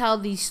how you tell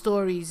these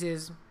stories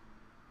is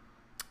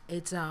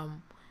it's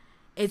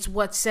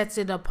what sets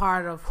it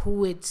apart of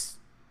who it's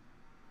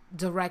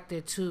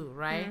directed to,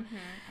 right? Mm-hmm,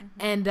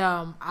 mm-hmm. And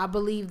I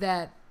believe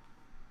that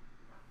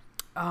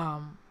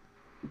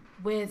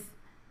with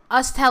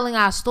us telling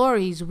our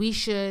stories, we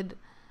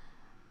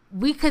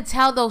could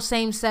tell those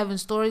same 7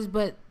 stories,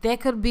 but there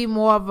could be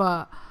more of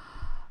a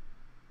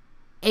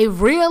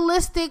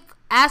realistic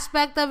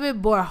aspect of it,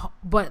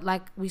 but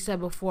like we said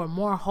before,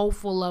 more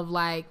hopeful, of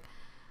like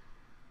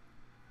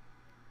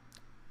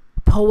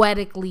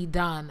poetically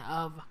done,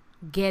 of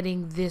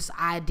getting this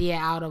idea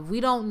out of.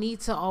 We don't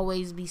need to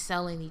always be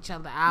selling each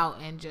other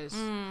out and just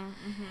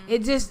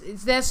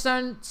there's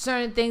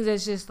certain things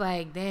that's just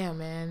like, damn,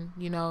 man,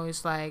 you know.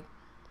 It's like,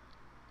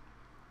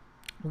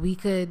 we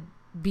could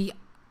be,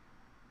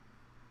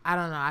 I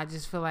don't know, I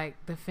just feel like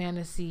the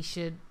fantasy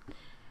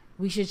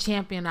we should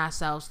champion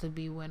ourselves to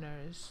be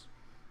winners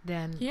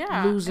than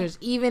losers,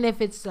 even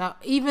if it's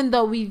even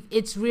though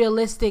it's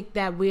realistic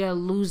that we are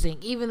losing,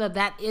 even though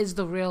that is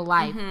the real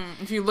life.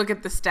 Mm-hmm. If you look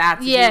at the stats,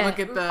 if you look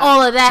at the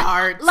all of that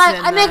charts, like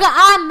a nigga,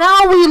 I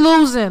know we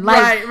losing,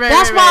 like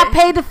that's why I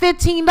paid the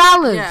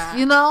 $15,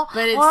 you know.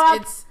 But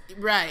it's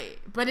right.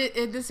 But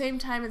at the same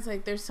time, it's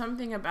like there's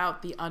something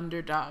about the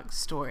underdog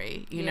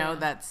story, you know,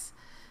 that's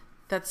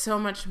so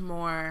much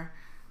more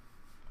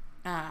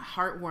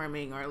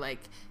heartwarming, or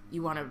like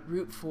you want to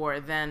root for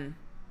than,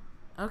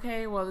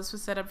 okay, well, this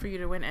was set up for you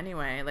to win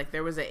anyway. Like,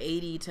 there was a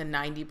 80 to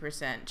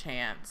 90%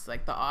 chance,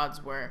 like the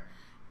odds were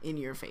in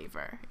your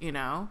favor, you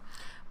know.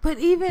 But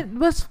even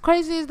what's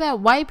crazy is that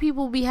white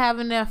people be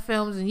having their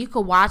films, and you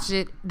could watch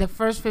it. The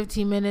first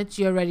 15 minutes,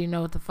 you already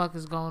know what the fuck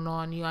is going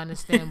on. You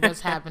understand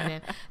what's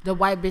happening. The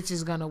white bitch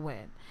is gonna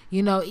win.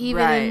 You know,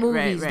 even in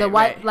movies, the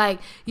white,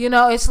 like, you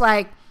know, it's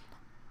like,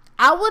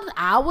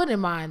 I wouldn't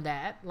mind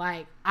that.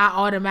 Like, I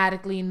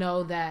automatically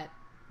know that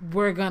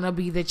we're gonna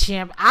be the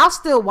champ. I'll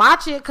still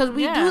watch it because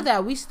we do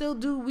that. We still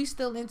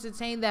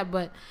entertain that.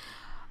 But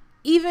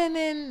even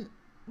in,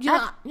 you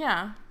know,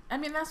 I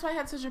mean, that's why I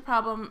had such a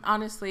problem,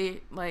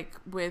 honestly, like,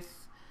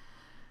 with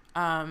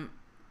Queen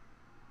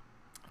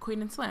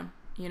and Slim,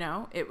 you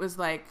know? It was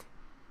like,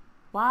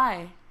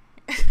 why?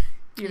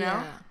 you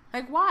know?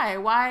 Like, why?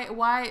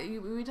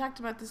 We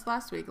talked about this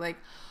last week. Like,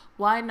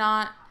 why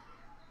not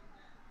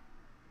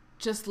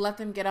just let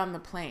them get on the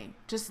plane?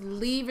 Just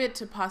leave it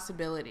to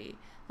possibility.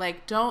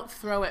 Like, don't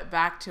throw it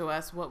back to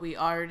us what we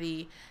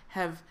already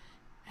have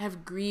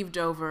have grieved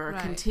over or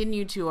Right.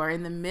 continue to or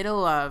in the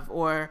middle of,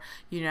 or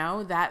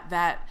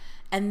that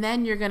and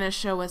then you're gonna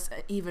show us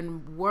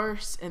even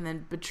worse and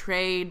then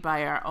betrayed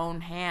by our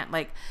own hand,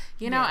 like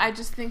Yeah. I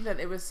just think that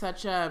it was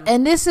such a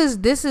And this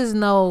is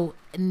no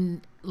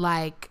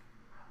like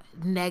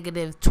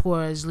negative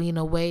towards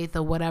Lena Waithe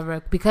or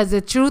whatever, because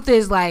the truth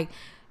is, like,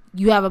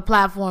 you have a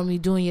platform, you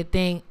doing your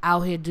thing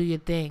out here, do your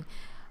thing.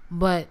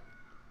 But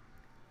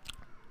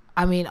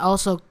I mean,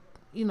 also,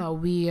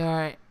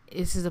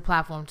 this is a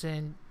platform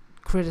to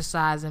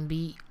criticize and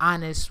be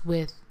honest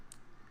with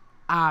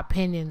our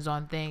opinions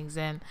on things.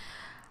 And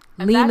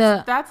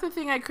Lena, that's the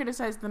thing I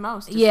criticized the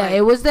most. Yeah, like,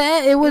 it was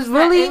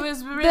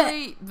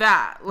really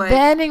that. Like, the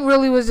ending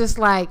really was just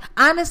like,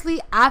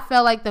 honestly, I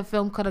felt like the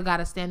film could have got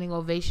a standing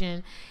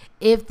ovation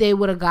if they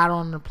would have got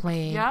on the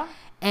plane. Yeah.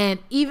 And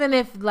even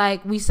if,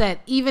 like we said,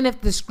 even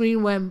if the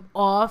screen went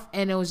off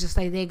and it was just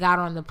like they got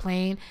on the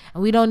plane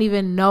and we don't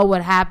even know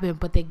what happened,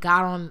 but they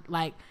got on the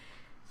plane.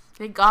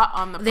 They got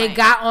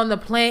on the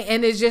plane,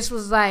 and it just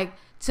was like,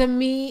 to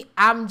me,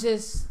 I'm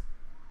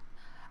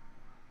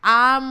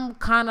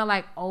kind of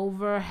like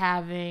over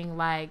having,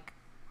 like,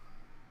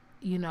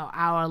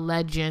 our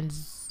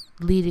legends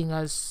leading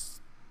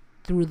us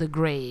through the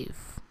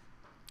grave.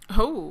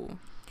 Oh.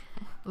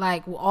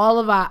 Like, all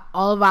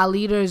of our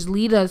leaders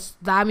lead us.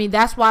 I mean,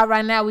 that's why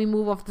right now we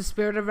move off the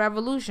spirit of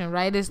revolution,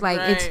 right? It's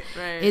like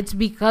it's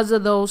because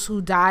of those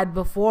who died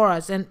before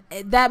us, and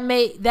that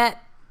may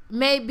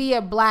be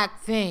a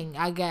black thing,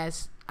 I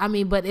guess. I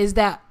mean, but is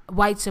that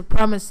white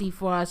supremacy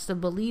for us to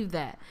believe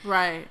that?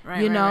 Right.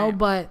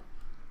 But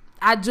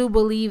I do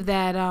believe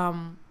that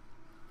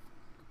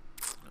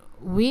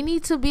we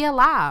need to be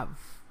alive.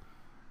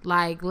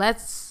 Like,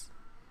 let's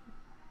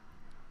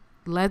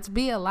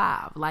be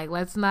alive. Like,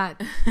 let's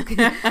not,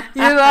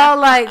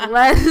 like,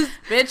 let's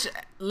bitch,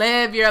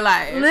 live your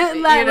life.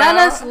 Let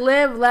us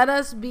live. Let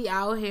us be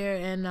out here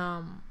and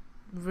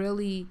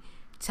really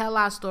tell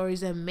our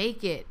stories and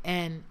make it.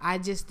 And I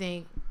just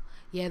think,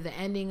 the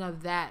ending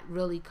of that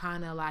really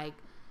kind of, like,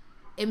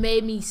 it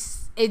made me,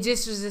 it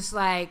just was just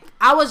like,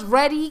 I was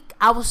ready.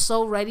 I was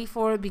so ready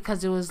for it,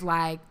 because it was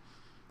like,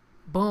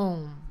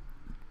 boom.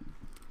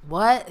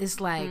 What? It's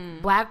like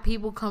black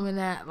people coming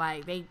at,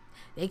 like, they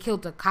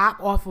killed the cop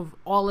off of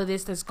all of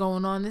this that's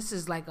going on. This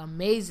is, like,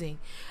 amazing.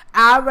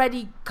 I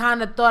already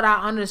kind of thought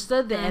I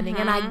understood the ending.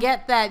 And I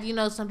get that,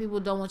 some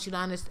people don't want you to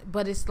understand.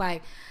 But it's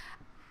like,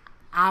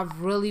 I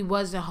really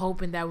wasn't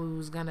hoping that we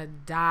was going to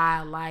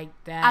die like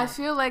that. I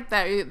feel like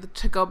that,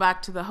 to go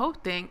back to the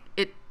hope thing,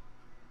 it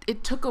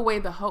took away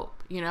the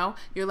hope,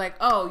 You're like,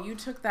 oh, you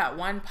took that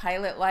one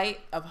pilot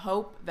light of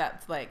hope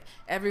that's, like,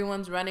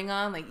 everyone's running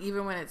on. Like,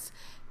 even when it's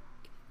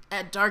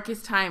at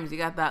darkest times, you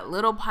got that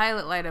little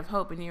pilot light of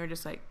hope, and you were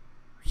just like,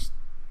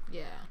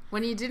 yeah.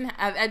 When you didn't,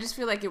 I just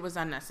feel like it was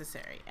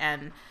unnecessary.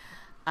 And,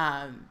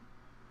 and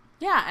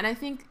I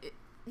think,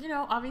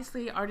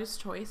 obviously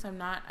artist choice. I'm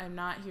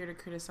not here to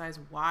criticize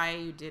why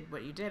you did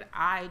what you did.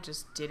 I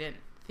just didn't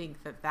think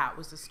that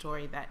was a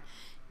story that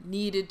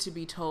needed to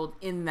be told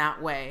in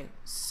that way.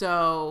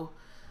 So,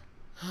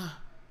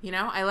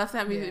 I left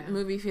that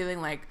movie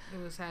feeling like,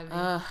 it was heavy.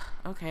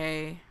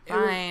 Okay,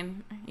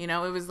 fine.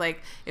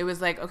 It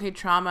was like, okay,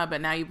 trauma, but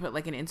now you put,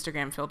 like, an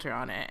Instagram filter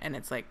on it, and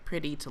it's, like,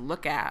 pretty to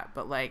look at,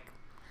 but, like,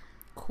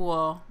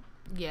 cool.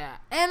 Yeah.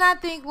 And I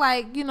think,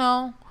 like,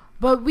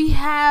 but we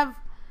have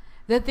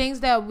the things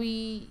that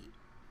we,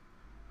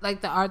 like,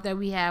 the art that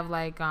we have,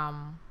 like,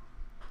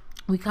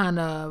 we kind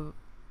of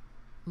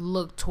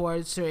look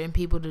towards certain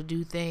people to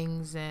do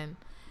things, and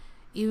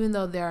even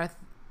though there are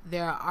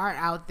art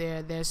out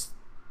there, there's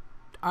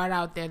art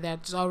out there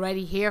that's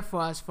already here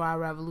for us for our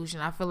revolution.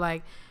 I feel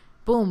like,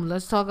 boom,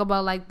 let's talk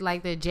about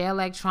like the Jay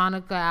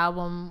Electronica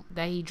album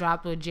that he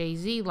dropped with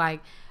Jay-Z.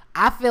 Like,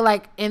 I feel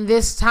like in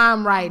this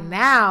time right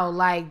now,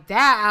 like,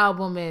 that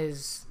album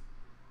is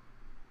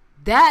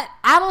that,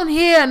 I don't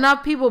hear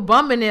enough people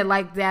bumping it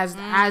like that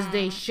as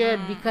they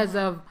should, because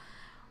of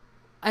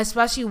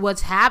especially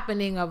what's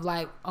happening of,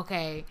 like,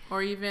 okay,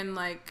 or even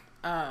like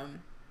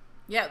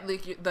like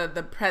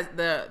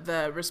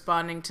the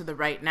responding to the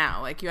right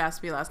now. Like, you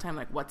asked me last time,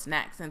 like, what's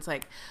next, and it's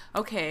like,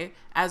 okay,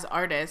 as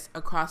artists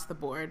across the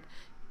board,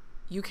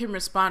 you can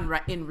respond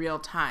in real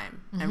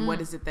time. And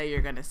what is it that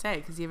you're gonna say?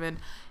 Because even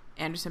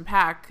Anderson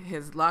 .Paak,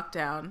 his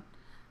lockdown,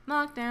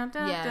 like,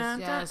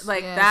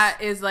 that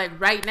is, like,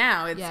 right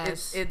now.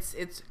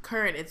 It's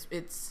current.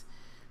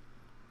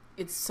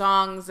 It's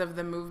songs of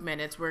the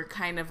movement. We're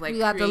kind of, like, we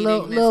got the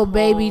little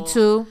baby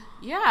too.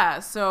 Yeah.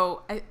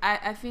 So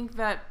I think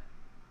that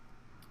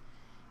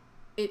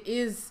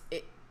you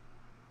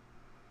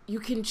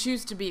can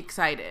choose to be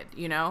excited,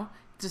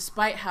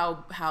 despite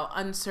how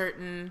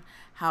uncertain,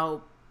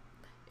 how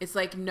it's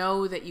like,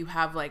 know that you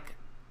have, like,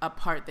 a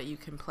part that you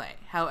can play,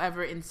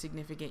 however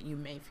insignificant you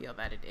may feel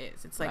that it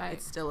is. It's like,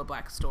 It's still a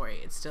black story.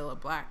 It's still a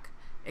black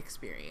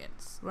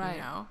experience,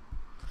 right?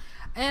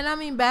 And I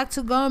mean,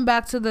 going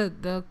back to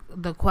the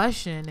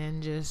question,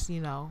 and just,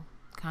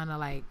 kind of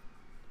like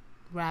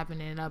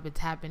wrapping it up and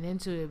tapping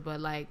into it,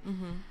 but, like,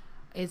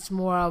 it's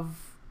more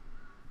of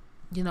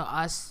you know,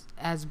 us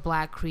as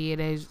black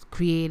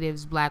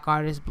creatives, black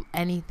artists,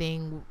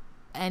 anything,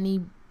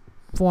 any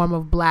form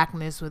of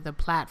blackness with a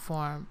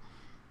platform,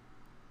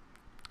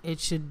 it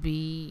should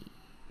be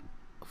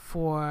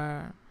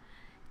for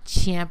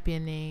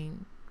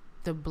championing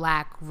the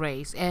black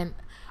race, and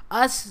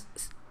us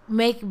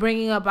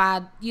bringing up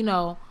our, you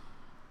know,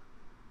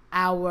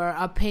 our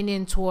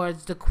opinion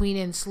towards the Queen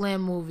and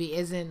Slim movie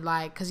isn't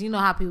like, because you know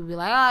how people be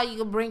like, oh,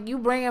 you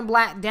bringing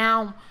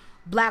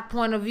black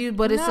point of view,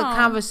 but it's a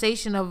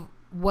conversation of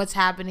what's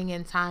happening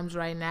in times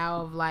right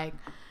now, of like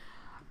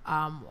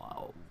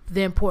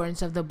the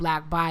importance of the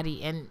black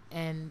body,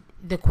 and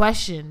the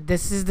question,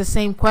 this is the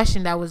same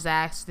question that was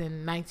asked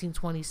in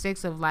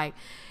 1926 of like,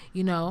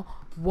 you know,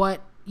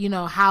 what, you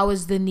know, how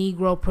is the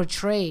Negro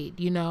portrayed,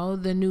 you know,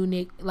 the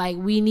new like,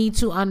 we need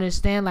to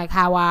understand like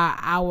how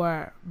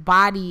our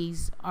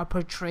bodies are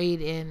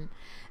portrayed in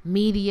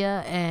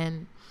media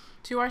and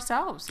to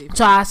ourselves even.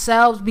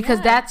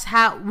 Because that's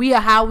how we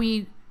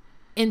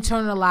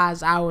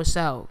internalize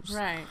ourselves,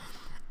 right?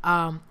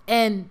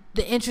 And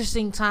the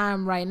interesting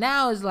time right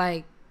now is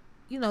like,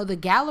 you know, the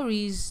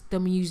galleries, the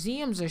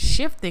museums are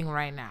shifting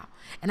right now,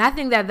 and I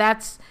think that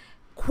that's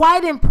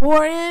quite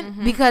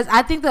important, because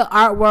I think the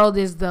art world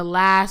is the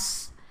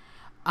last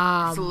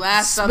it's the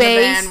last space. On the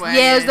bandwagon,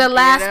 yeah, it's the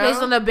last you know?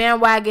 space on the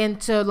bandwagon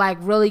to like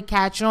really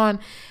catch on.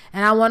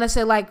 And I want to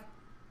say, like,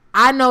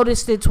 I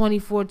noticed it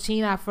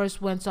 2014. I first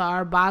went to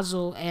Art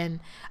Basel, and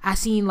I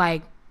seen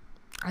like,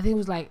 I think it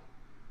was like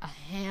a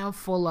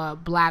handful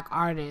of black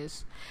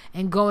artists,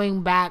 and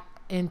going back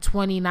in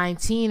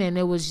 2019, and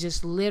it was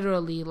just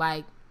literally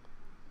like,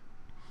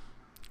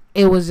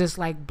 it was just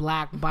like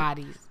black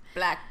bodies.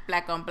 Black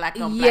on black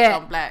on black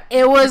on black.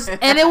 It was,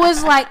 and it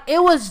was like,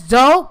 it was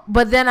dope,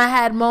 but then I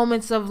had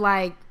moments of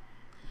like,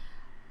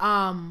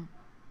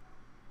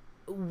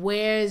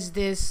 where's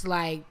this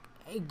like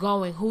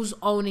going? Who's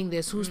owning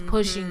this? Who's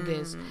pushing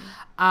this?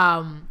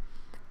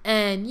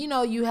 And you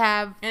know, you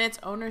have, and it's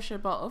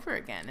ownership all over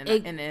again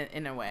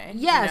in a way.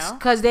 Yes,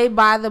 because you know? They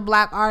buy the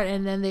black art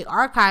and then they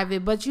archive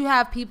it, but you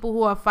have people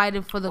who are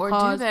fighting for the cause.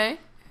 Or do they?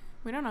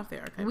 We don't know if they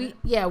archive it.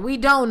 Yeah, we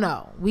don't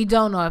know. We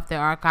don't know if they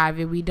archive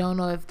it. We don't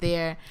know if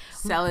they're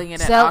selling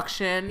it at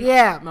auction.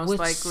 Yeah, most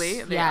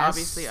likely they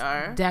obviously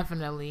are.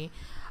 Definitely.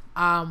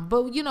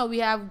 But you know, we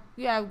have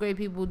great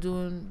people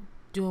doing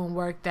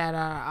work that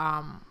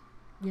are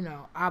you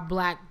know, our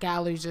black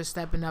galleries are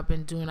stepping up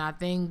and doing our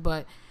thing.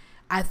 But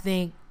I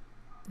think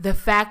the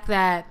fact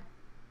that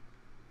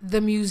the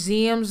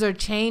museums are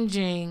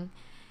changing,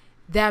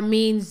 that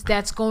means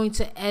that's going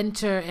to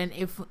enter and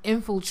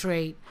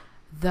infiltrate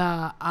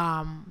the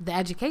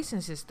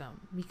education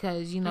system,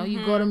 because you know,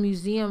 you go to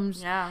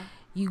museums,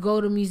 you go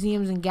to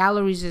museums and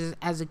galleries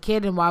as a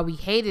kid, and while we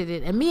hated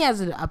it, and me as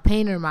a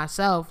painter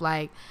myself,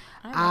 like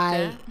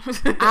I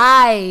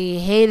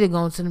hated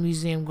going to the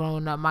museum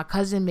growing up. My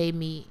cousin made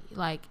me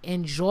like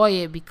enjoy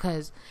it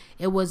because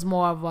it was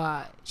more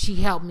of she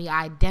helped me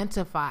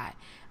identify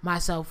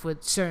myself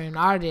with certain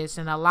artists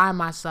and align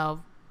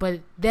myself.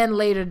 But then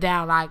later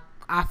down,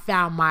 I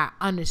found my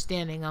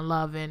understanding and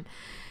love and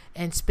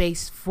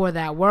space for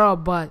that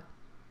world. But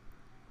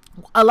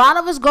a lot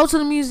of us go to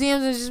the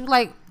museums and just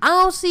like, I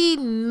don't see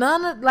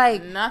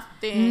nothing.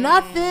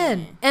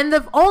 And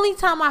the only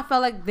time I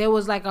felt like there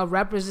was like a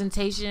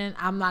representation,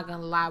 I'm not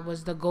gonna lie,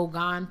 was the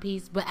Gauguin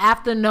piece. But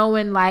after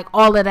knowing like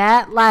all of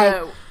that,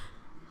 like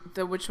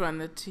the which one,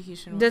 the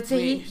Tahitian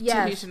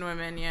Tahitian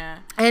women, yeah.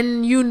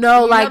 And you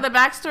know like the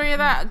backstory of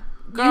that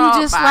girl,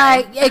 you just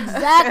like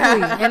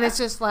exactly. And it's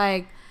just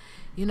like,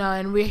 you know,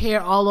 and we're here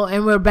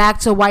and we're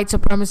back to white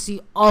supremacy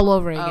all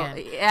over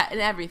again. Yeah,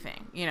 and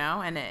everything, you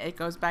know, and it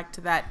goes back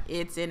to that.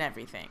 It's in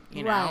everything,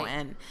 you know, right.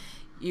 And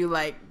you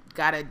like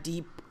gotta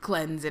deep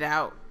cleanse it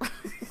out.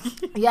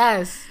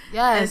 Yes.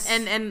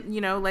 And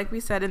you know, like we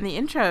said in the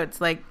intro,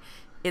 it's like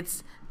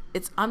it's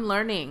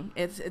unlearning.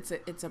 It's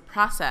a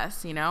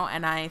process, you know,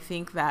 and I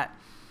think that,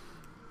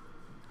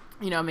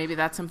 you know, maybe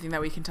that's something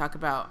that we can talk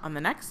about on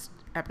the next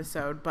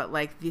episode. But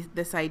like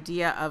this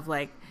idea of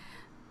like,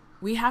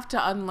 we have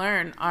to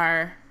unlearn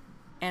our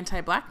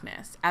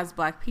anti-blackness as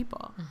black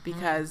people,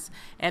 because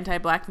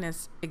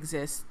anti-blackness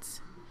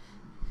exists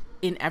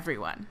in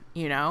everyone,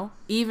 you know,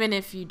 even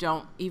if you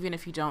don't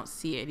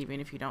see it, even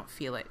if you don't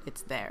feel it,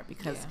 it's there,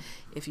 because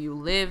if you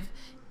live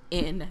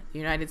in the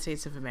United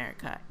States of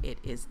America, it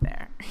is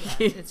there.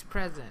 It's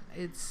present.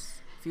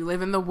 If you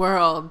live in the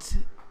world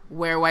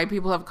where white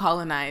people have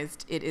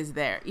colonized, it is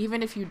there.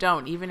 Even if you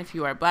don't, even if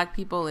you are black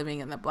people living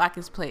in the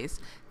blackest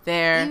place,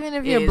 there even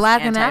if you're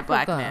black in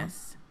Africa,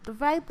 the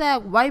fact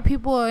that white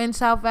people are in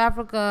South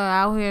Africa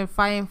out here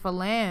fighting for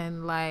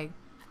land, like,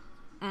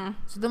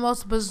 it's the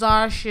most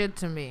bizarre shit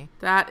to me.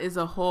 That is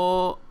a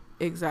whole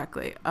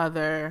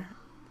other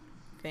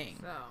thing.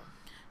 So.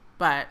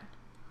 But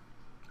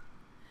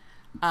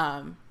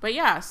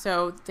yeah,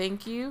 so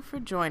thank you for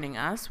joining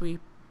us. We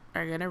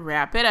are gonna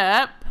wrap it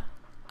up.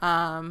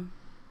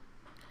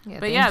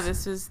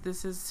 This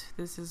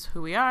is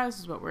who we are. This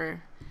is what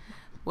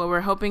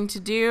we're hoping to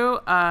do.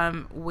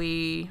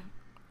 We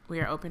we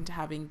are open to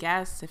having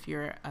guests. If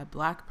you're a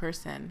Black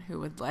person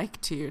who would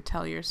like to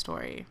tell your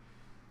story,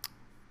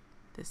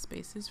 this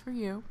space is for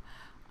you.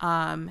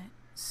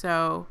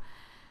 So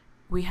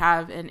we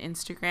have an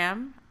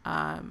Instagram,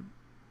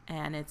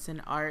 and it's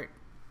an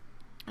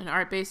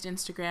art-based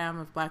Instagram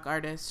of Black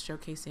artists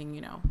showcasing,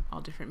 you know, all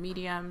different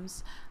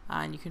mediums.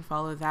 And you can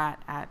follow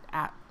that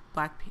at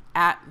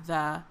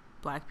the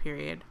Black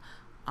period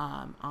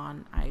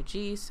on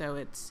IG. So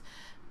it's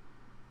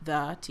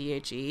the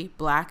THE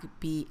Black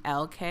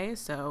BLK.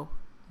 So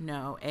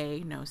no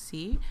A, no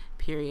C,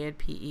 period,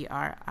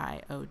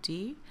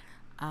 PERIOD.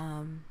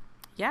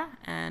 Yeah,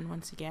 and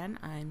once again,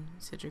 I'm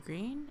Sidra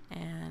Green,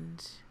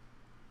 and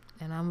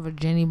I'm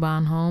Virginia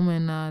Bonhomme,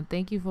 and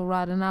thank you for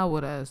riding out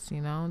with us.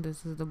 You know,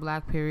 this is the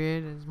Black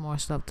period. There's more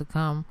stuff to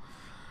come.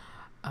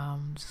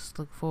 Just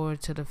look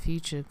forward to the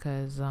future,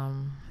 because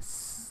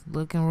it's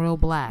looking real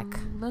black.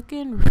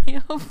 Looking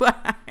real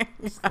black.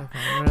 It's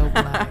looking real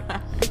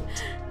black.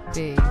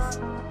 Peace.